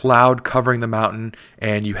this cloud covering the mountain,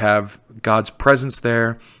 and you have God's presence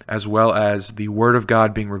there, as well as the Word of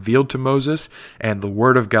God being revealed to Moses, and the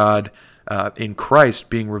Word of God in Christ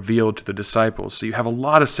being revealed to the disciples. So you have a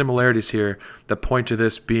lot of similarities here that point to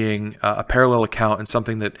this being a parallel account and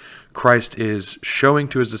something that Christ is showing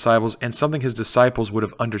to his disciples, and something his disciples would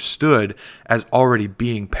have understood as already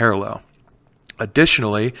being parallel.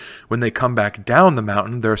 Additionally, when they come back down the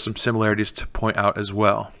mountain, there are some similarities to point out as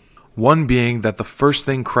well. One being that the first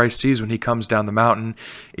thing Christ sees when he comes down the mountain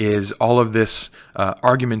is all of this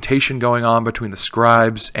argumentation going on between the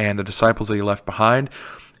scribes and the disciples that he left behind.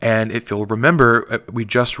 And if you'll remember, we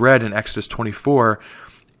just read in Exodus 24,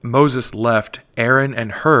 Moses left Aaron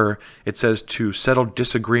and Hur, it says, to settle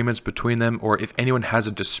disagreements between them, or if anyone has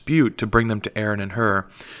a dispute, to bring them to Aaron and Hur.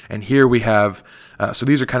 And here we have, so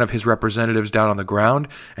these are kind of his representatives down on the ground,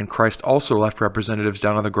 and Christ also left representatives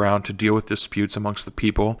down on the ground to deal with disputes amongst the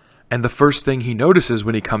people. And the first thing he notices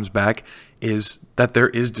when he comes back is that there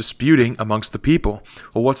is disputing amongst the people.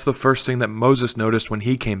 Well, what's the first thing that Moses noticed when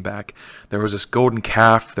he came back? There was this golden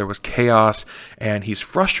calf, there was chaos, and he's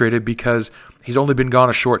frustrated because he's only been gone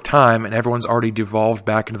a short time and everyone's already devolved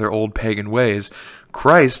back into their old pagan ways.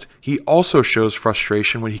 Christ, he also shows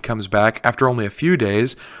frustration when he comes back after only a few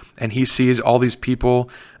days, and he sees all these people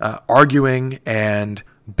arguing and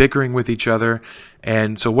bickering with each other.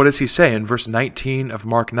 And so what does he say in verse 19 of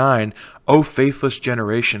Mark 9? "O faithless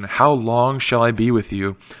generation, how long shall I be with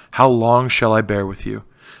you? How long shall I bear with you?"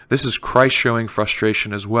 This is Christ showing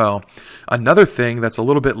frustration as well. Another thing that's a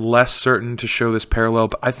little bit less certain to show this parallel,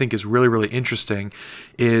 but I think is really, really interesting,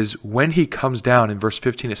 is when he comes down in verse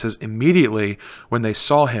 15, it says, "Immediately when they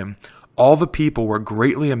saw him, all the people were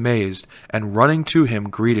greatly amazed, and running to him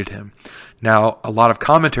greeted him." Now, a lot of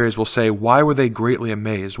commentaries will say, why were they greatly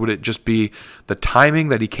amazed? Would it just be the timing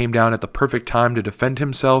that he came down at the perfect time to defend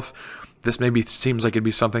himself? This maybe seems like it'd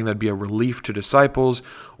be something that'd be a relief to disciples,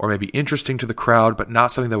 or maybe interesting to the crowd, but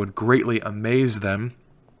not something that would greatly amaze them.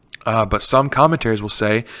 But some commentaries will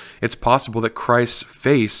say it's possible that Christ's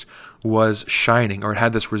face was shining, or it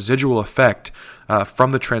had this residual effect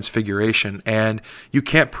from the Transfiguration. And you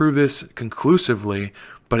can't prove this conclusively,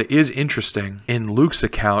 but it is interesting. In Luke's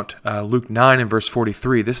account, Luke 9 and verse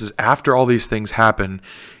 43, this is after all these things happen.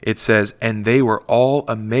 It says, "And they were all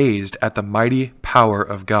amazed at the mighty power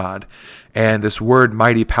of God." And this word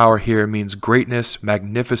mighty power here means greatness,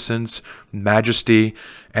 magnificence, majesty,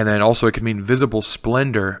 and then also it can mean visible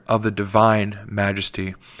splendor of the divine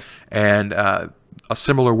majesty. And a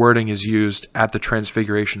similar wording is used at the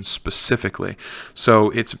Transfiguration specifically. So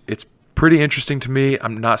it's pretty interesting to me.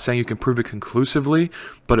 I'm not saying you can prove it conclusively,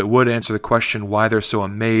 but it would answer the question why they're so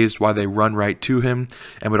amazed, why they run right to him,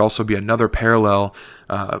 and would also be another parallel.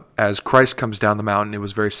 As Christ comes down the mountain, it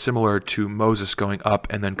was very similar to Moses going up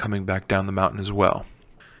and then coming back down the mountain as well.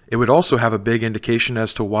 It would also have a big indication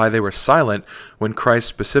as to why they were silent when Christ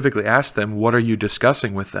specifically asked them, "What are you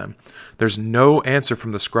discussing with them?" There's no answer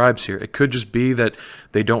from the scribes here. It could just be that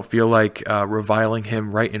they don't feel like reviling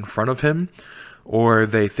him right in front of him, or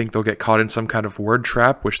they think they'll get caught in some kind of word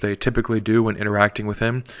trap, which they typically do when interacting with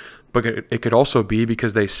him. But it could also be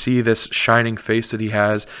because they see this shining face that he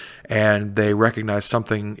has, and they recognize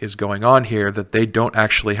something is going on here that they don't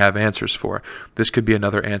actually have answers for. This could be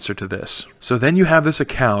another answer to this. So then you have this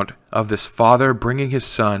account of this father bringing his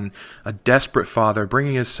son, a desperate father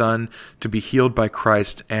bringing his son to be healed by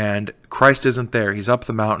Christ, and Christ isn't there. He's up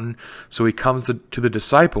the mountain, so he comes to the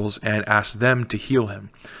disciples and asks them to heal him.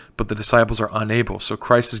 But the disciples are unable. So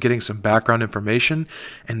Christ is getting some background information,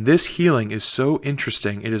 and this healing is so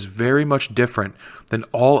interesting. It is very much different than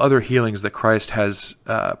all other healings that Christ has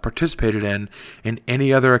participated in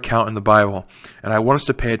any other account in the Bible. And I want us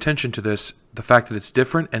to pay attention to this, the fact that it's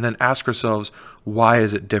different, and then ask ourselves, why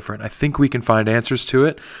is it different? I think we can find answers to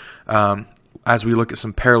it as we look at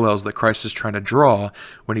some parallels that Christ is trying to draw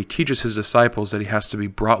when he teaches his disciples that he has to be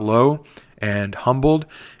brought low and humbled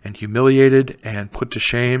and humiliated and put to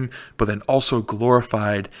shame, but then also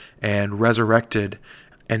glorified and resurrected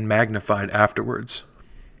and magnified afterwards.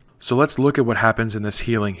 So let's look at what happens in this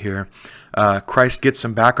healing here. Christ gets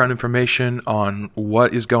some background information on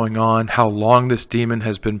what is going on, how long this demon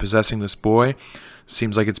has been possessing this boy.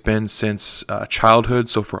 Seems like it's been since childhood,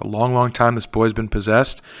 so for a long, long time this boy's been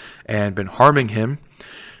possessed and been harming him.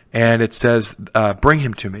 And it says, bring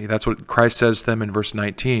him to me. That's what Christ says to them in verse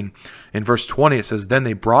 19. In verse 20 it says, "Then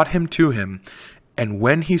they brought him to him, and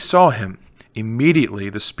when he saw him, immediately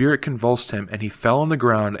the spirit convulsed him, and he fell on the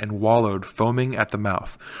ground and wallowed, foaming at the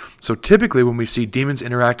mouth." So typically when we see demons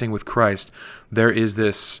interacting with Christ, there is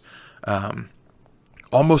this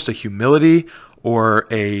almost a humility or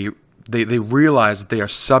They realize that they are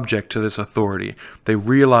subject to this authority. They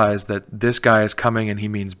realize that this guy is coming and he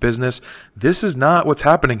means business. This is not what's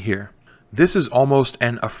happening here. This is almost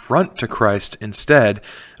an affront to Christ instead.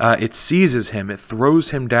 It seizes him, it throws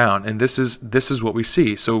him down, and this is what we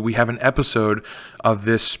see. So we have an episode of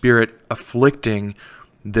this spirit afflicting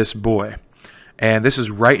this boy. And this is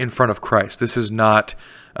right in front of Christ. This is not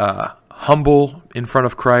humble in front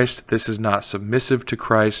of Christ. This is not submissive to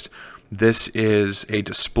Christ. This is a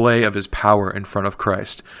display of his power in front of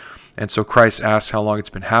Christ. And so Christ asks how long it's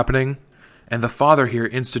been happening. And the Father here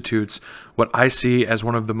institutes what I see as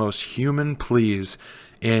one of the most human pleas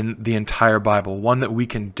in the entire Bible, one that we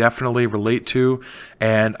can definitely relate to,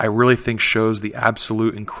 and I really think shows the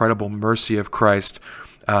absolute incredible mercy of Christ,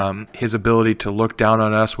 his ability to look down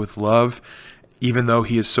on us with love. Even though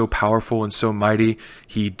he is so powerful and so mighty,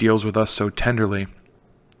 he deals with us so tenderly.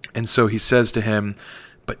 And so he says to him,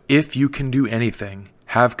 "But if you can do anything,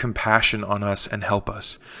 have compassion on us and help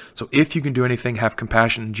us." So if you can do anything, have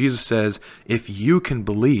compassion. And Jesus says, if you can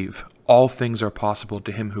believe, all things are possible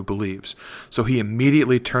to him who believes. So he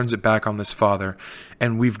immediately turns it back on this father.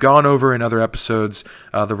 And we've gone over in other episodes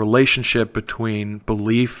the relationship between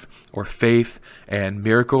belief or faith and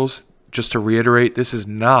miracles. Just to reiterate, this is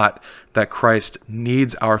not that Christ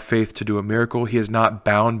needs our faith to do a miracle. He is not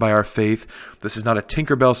bound by our faith. This is not a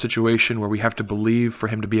Tinkerbell situation where we have to believe for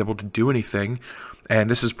him to be able to do anything. And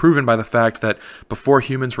this is proven by the fact that before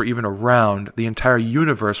humans were even around, the entire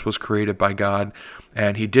universe was created by God,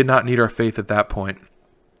 and he did not need our faith at that point.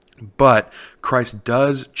 But Christ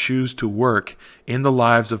does choose to work in the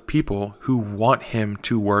lives of people who want him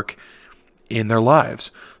to work in their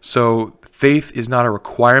lives. So faith is not a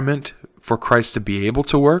requirement for Christ to be able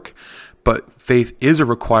to work, But faith is a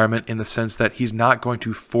requirement in the sense that he's not going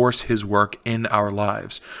to force his work in our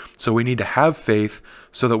lives. So we need to have faith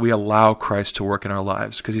so that we allow Christ to work in our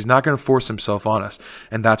lives, because he's not going to force himself on us.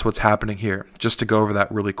 And that's what's happening here, just to go over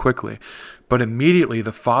that really quickly. But immediately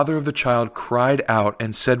the father of the child cried out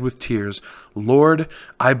and said with tears, "Lord,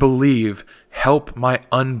 I believe, help my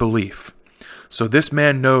unbelief." So this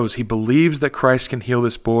man knows, he believes that Christ can heal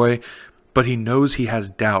this boy, but he knows he has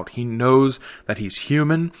doubt. He knows that he's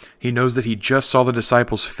human. He knows that he just saw the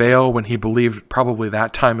disciples fail when he believed probably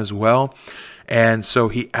that time as well. And so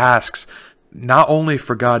he asks not only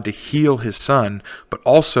for God to heal his son, but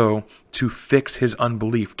also to fix his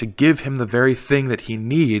unbelief, to give him the very thing that he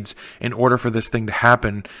needs in order for this thing to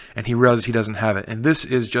happen. And he realizes he doesn't have it. And this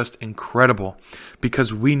is just incredible,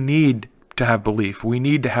 because we need to have belief. We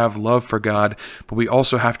need to have love for God, but we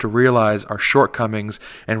also have to realize our shortcomings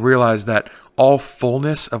and realize that all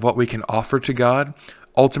fullness of what we can offer to God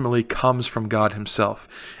ultimately comes from God himself.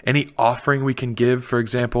 Any offering we can give, for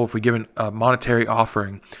example, if we give a monetary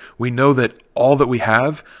offering, we know that all that we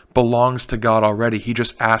have belongs to God already. He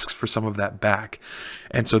just asks for some of that back.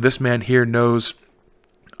 And so this man here knows,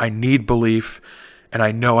 I need belief, and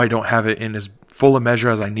I know I don't have it in as full a measure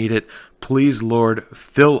as I need it. Please, Lord,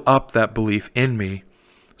 fill up that belief in me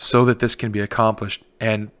so that this can be accomplished.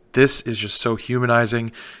 And this is just so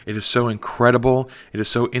humanizing. It is so incredible. It is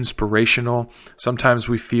so inspirational. Sometimes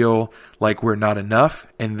we feel like we're not enough,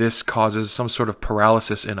 and this causes some sort of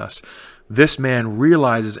paralysis in us. This man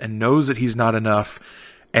realizes and knows that he's not enough,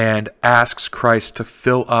 and asks Christ to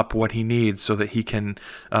fill up what he needs so that he can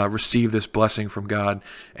receive this blessing from God.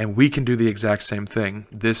 And we can do the exact same thing.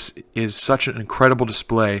 This is such an incredible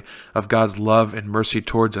display of God's love and mercy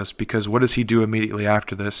towards us, because what does he do immediately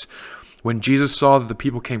after this? When Jesus saw that the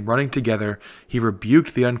people came running together, he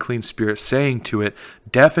rebuked the unclean spirit, saying to it,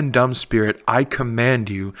 "Deaf and dumb spirit, I command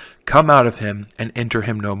you, come out of him and enter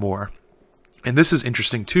him no more." And this is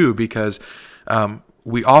interesting too, because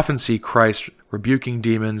we often see Christ rebuking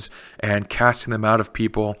demons and casting them out of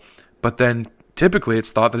people, but then typically it's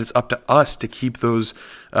thought that it's up to us to keep those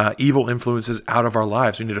evil influences out of our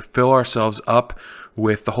lives. We need to fill ourselves up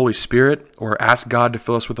with the Holy Spirit, or ask God to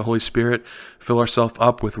fill us with the Holy Spirit, fill ourselves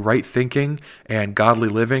up with right thinking and godly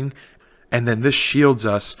living. And then this shields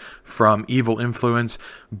us from evil influence,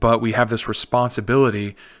 but we have this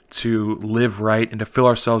responsibility to live right and to fill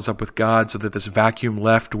ourselves up with God, so that this vacuum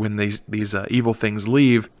left when these evil things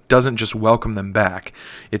leave doesn't just welcome them back.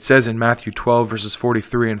 It says in Matthew 12, verses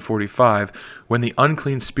 43 and 45, "When the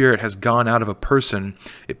unclean spirit has gone out of a person,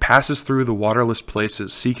 it passes through the waterless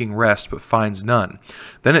places, seeking rest, but finds none.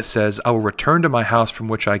 Then it says, I will return to my house from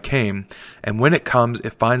which I came. And when it comes,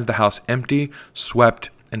 it finds the house empty, swept,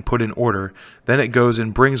 and put in order. Then it goes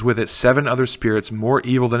and brings with it 7 other spirits more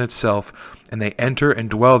evil than itself, and they enter and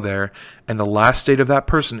dwell there, and the last state of that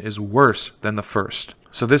person is worse than the first."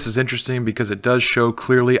 So this is interesting because it does show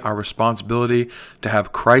clearly our responsibility to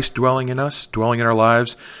have Christ dwelling in us, dwelling in our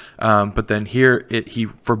lives. But then here he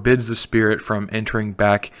forbids the spirit from entering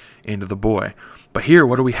back into the boy. But here,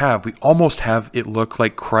 what do we have? We almost have it look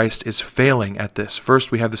like Christ is failing at this.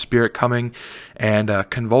 First, we have the spirit coming and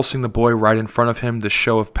convulsing the boy right in front of him, this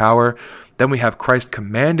show of power. Then we have Christ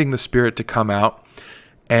commanding the spirit to come out.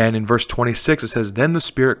 And in verse 26, it says, "Then the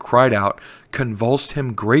spirit cried out, convulsed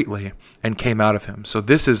him greatly, and came out of him." So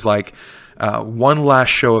this is like one last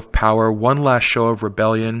show of power, one last show of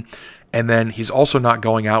rebellion. And then he's also not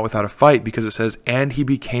going out without a fight, because it says, "And he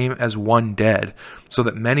became as one dead, so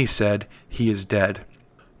that many said, he is dead.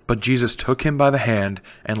 But Jesus took him by the hand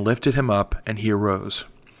and lifted him up, and he arose."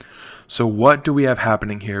 So what do we have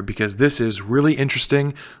happening here? Because this is really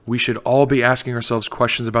interesting. We should all be asking ourselves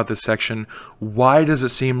questions about this section. Why does it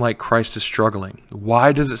seem like Christ is struggling?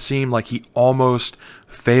 Why does it seem like he almost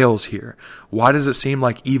fails here? Why does it seem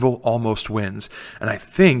like evil almost wins? And I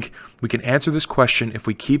think we can answer this question if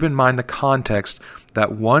we keep in mind the context that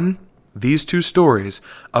these 2 stories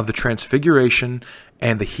of the Transfiguration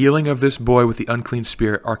and the healing of this boy with the unclean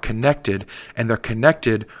spirit are connected, and they're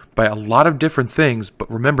connected by a lot of different things,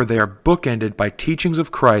 but remember, they are bookended by teachings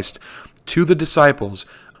of Christ to the disciples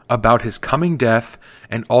about his coming death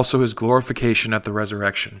and also his glorification at the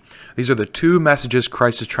resurrection. These are the 2 messages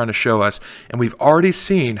Christ is trying to show us, and we've already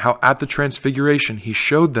seen how at the Transfiguration he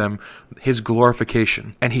showed them his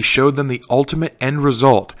glorification, and he showed them the ultimate end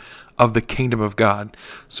result of the kingdom of God.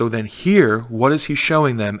 So then here, what is he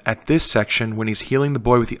showing them at this section when he's healing the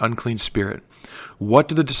boy with the unclean spirit? What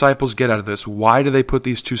do the disciples get out of this? Why do they put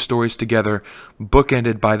these 2 stories together,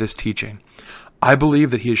 bookended by this teaching? I believe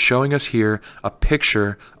that he is showing us here a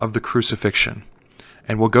picture of the crucifixion.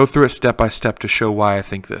 And we'll go through it step by step to show why I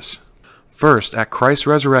think this. First, at Christ's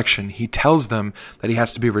resurrection, he tells them that he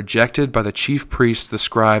has to be rejected by the chief priests, the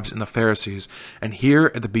scribes, and the Pharisees. And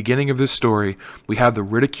here, at the beginning of this story, we have the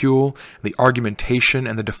ridicule, the argumentation,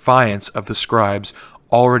 and the defiance of the scribes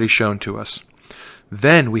already shown to us.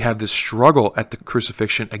 Then we have this struggle at the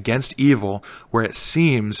crucifixion against evil, where it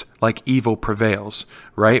seems like evil prevails,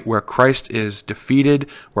 right? Where Christ is defeated,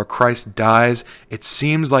 where Christ dies, it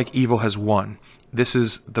seems like evil has won. This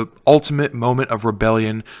is the ultimate moment of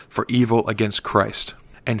rebellion for evil against Christ.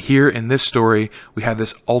 And here in this story, we have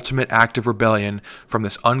this ultimate act of rebellion from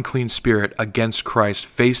this unclean spirit against Christ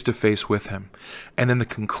face to face with him. And then the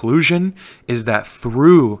conclusion is that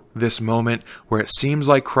through this moment where it seems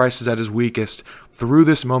like Christ is at his weakest, through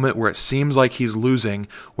this moment where it seems like he's losing,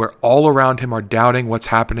 where all around him are doubting what's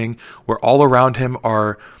happening, where all around him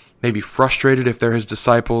are maybe frustrated if they're his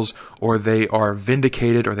disciples, or they are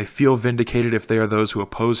vindicated, or they feel vindicated if they are those who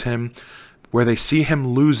oppose him, where they see him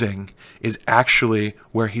losing is actually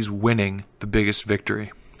where he's winning the biggest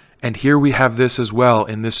victory. And here we have this as well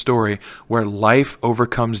in this story, where life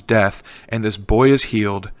overcomes death, and this boy is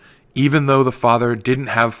healed. Even though the father didn't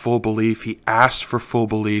have full belief, he asked for full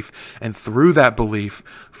belief, and through that belief,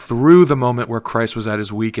 through the moment where Christ was at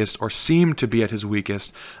his weakest, or seemed to be at his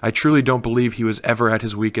weakest, I truly don't believe he was ever at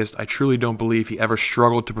his weakest. I truly don't believe he ever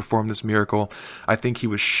struggled to perform this miracle. I think he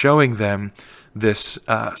was showing them this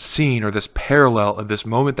scene, or this parallel of this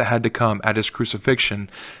moment that had to come at his crucifixion,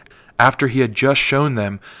 after he had just shown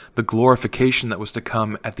them the glorification that was to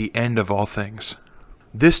come at the end of all things.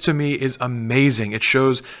 This to me is amazing. It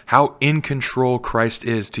shows how in control Christ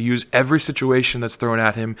is, to use every situation that's thrown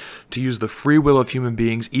at him, to use the free will of human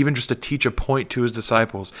beings, even just to teach a point to his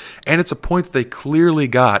disciples. And it's a point that they clearly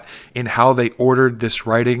got in how they ordered this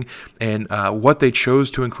writing and what they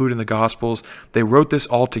chose to include in the Gospels. They wrote this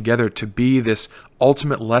all together to be this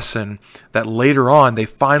ultimate lesson that later on they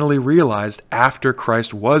finally realized after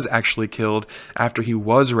Christ was actually killed, after he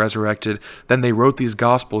was resurrected. Then they wrote these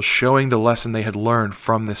Gospels showing the lesson they had learned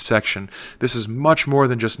from this section. This is much more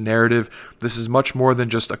than just narrative. This is much more than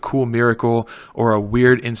just a cool miracle or a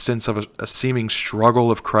weird instance of a seeming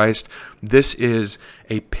struggle of Christ. This is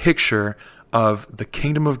a picture of the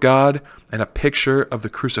kingdom of God and a picture of the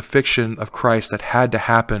crucifixion of Christ that had to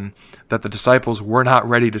happen, that the disciples were not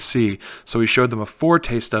ready to see. So he showed them a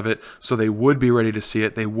foretaste of it so they would be ready to see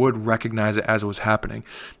it. They would recognize it as it was happening.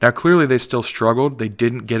 Now, clearly they still struggled. They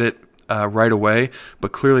didn't get it right away,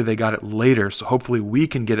 but clearly they got it later. So hopefully we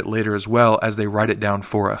can get it later as well as they write it down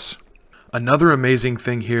for us. Another amazing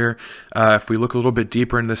thing here, if we look a little bit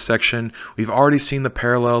deeper in this section, we've already seen the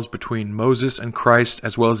parallels between Moses and Christ,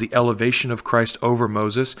 as well as the elevation of Christ over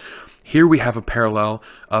Moses. Here we have a parallel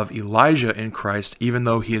of Elijah in Christ, even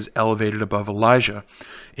though he is elevated above Elijah.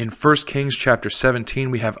 In 1 Kings chapter 17,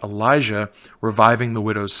 we have Elijah reviving the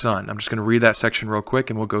widow's son. I'm just going to read that section real quick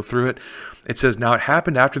and we'll go through it. It says, "Now it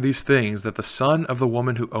happened after these things that the son of the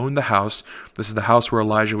woman who owned the house," this is the house where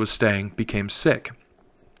Elijah was staying, "became sick.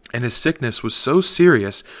 And his sickness was so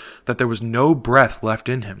serious that there was no breath left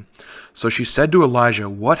in him. So she said to Elijah,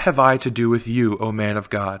 'What have I to do with you, O man of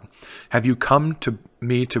God? Have you come to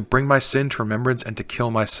me to bring my sin to remembrance and to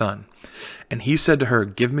kill my son?' And he said to her,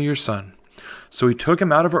 'Give me your son.' So he took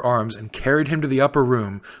him out of her arms and carried him to the upper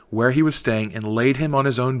room where he was staying and laid him on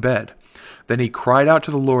his own bed. Then he cried out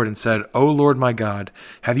to the Lord and said, 'O Lord my God,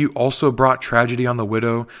 have you also brought tragedy on the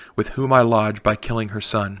widow with whom I lodged by killing her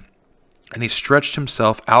son?' And he stretched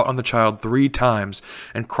himself out on the child 3 times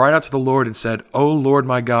and cried out to the Lord and said, 'O Lord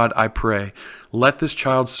my God, I pray, let this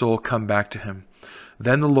child's soul come back to him.'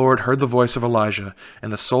 Then the Lord heard the voice of Elijah,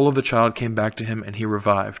 and the soul of the child came back to him, and he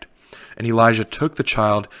revived. And Elijah took the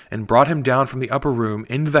child and brought him down from the upper room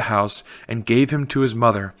into the house and gave him to his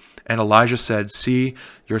mother. And Elijah said, 'See,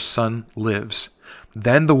 your son lives.'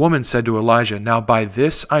 Then the woman said to Elijah, 'Now by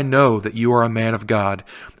this I know that you are a man of God,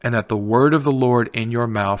 and that the word of the Lord in your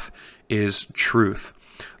mouth is truth.'"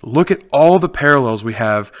 Look at all the parallels we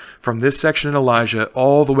have from this section in Elijah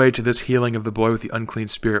all the way to this healing of the boy with the unclean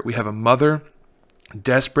spirit. We have a mother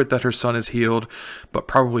desperate that her son is healed, but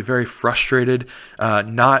probably very frustrated,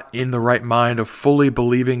 not in the right mind of fully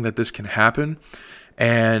believing that this can happen.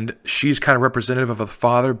 And she's kind of representative of the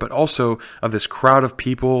father, but also of this crowd of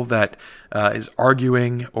people that is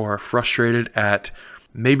arguing or frustrated at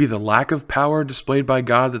maybe the lack of power displayed by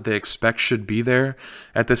God that they expect should be there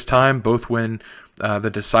at this time, both when the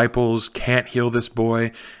disciples can't heal this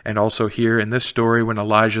boy, and also here in this story when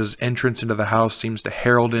Elijah's entrance into the house seems to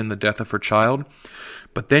herald in the death of her child.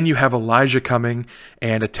 But then you have Elijah coming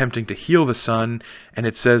and attempting to heal the son, and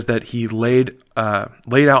it says that he laid out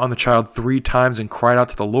on the child 3 times and cried out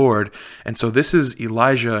to the Lord. And so this is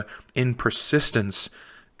Elijah in persistence,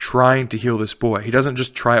 trying to heal this boy. He doesn't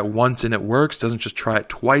just try it once and it works, doesn't just try it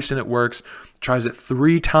twice and it works, tries it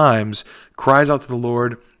 3 times, cries out to the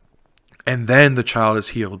Lord, and then the child is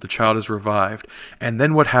healed. The child is revived. And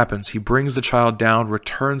then what happens? He brings the child down,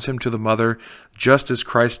 returns him to the mother, just as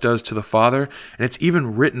Christ does to the Father. And it's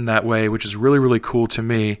even written that way, which is really, really cool to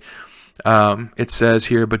me. It says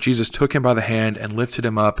here, but Jesus took him by the hand and lifted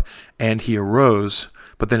him up, and he arose.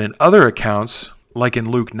 But then in other accounts, like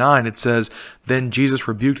in Luke 9, it says, then Jesus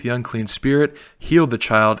rebuked the unclean spirit, healed the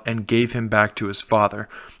child, and gave him back to his father.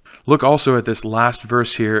 Look also at this last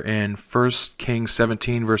verse here in 1 Kings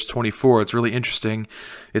 17, verse 24. It's really interesting.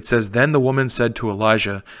 It says, then the woman said to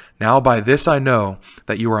Elijah, now by this I know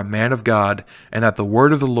that you are a man of God, and that the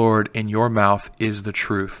word of the Lord in your mouth is the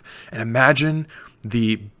truth. And imagine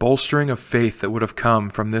the bolstering of faith that would have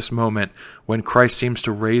come from this moment when Christ seems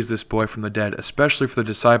to raise this boy from the dead, especially for the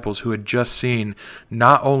disciples who had just seen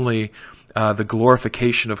not only the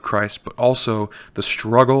glorification of Christ, but also the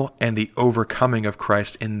struggle and the overcoming of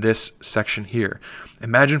Christ in this section here.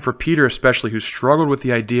 Imagine for Peter especially, who struggled with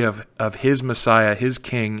the idea of his Messiah, his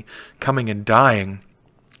King, coming and dying,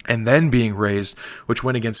 and then being raised, which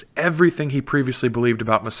went against everything he previously believed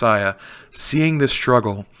about Messiah, seeing this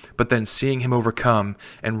struggle, but then seeing him overcome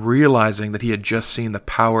and realizing that he had just seen the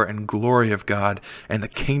power and glory of God and the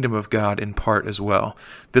kingdom of God in part as well.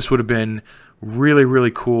 This would have been really,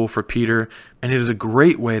 really cool for Peter, and it is a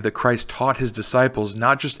great way that Christ taught his disciples,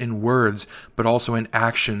 not just in words, but also in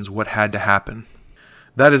actions, what had to happen.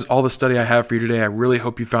 That is all the study I have for you today. I really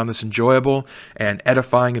hope you found this enjoyable and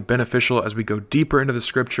edifying and beneficial as we go deeper into the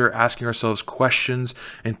scripture, asking ourselves questions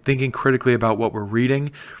and thinking critically about what we're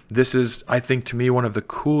reading. This is, I think, to me, one of the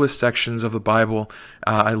coolest sections of the Bible.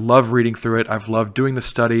 I love reading through it. I've loved doing the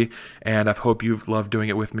study, and I hope you've loved doing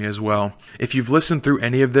it with me as well. If you've listened through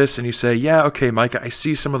any of this and you say, yeah, okay, Mike, I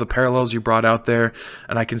see some of the parallels you brought out there,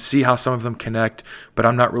 and I can see how some of them connect, but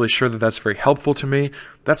I'm not really sure that that's very helpful to me,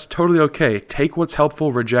 that's totally okay. Take what's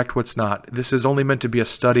helpful, reject what's not. This is only meant to be a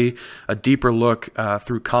study, a deeper look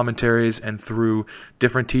through commentaries and through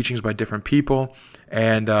different teachings by different people,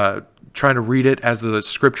 and trying to read it as the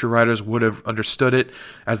scripture writers would have understood it,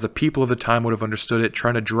 as the people of the time would have understood it,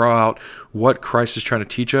 trying to draw out what Christ is trying to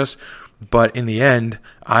teach us. But in the end,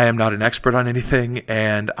 I am not an expert on anything,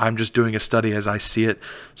 and I'm just doing a study as I see it.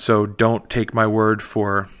 So don't take my word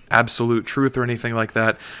for absolute truth or anything like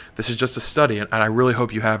that. This is just a study, and I really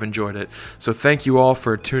hope you have enjoyed it. So thank you all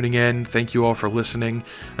for tuning in. Thank you all for listening.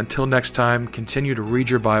 Until next time, continue to read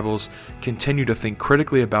your Bibles, continue to think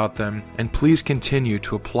critically about them, and please continue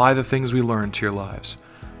to apply the things we learn to your lives.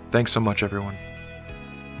 Thanks so much, everyone.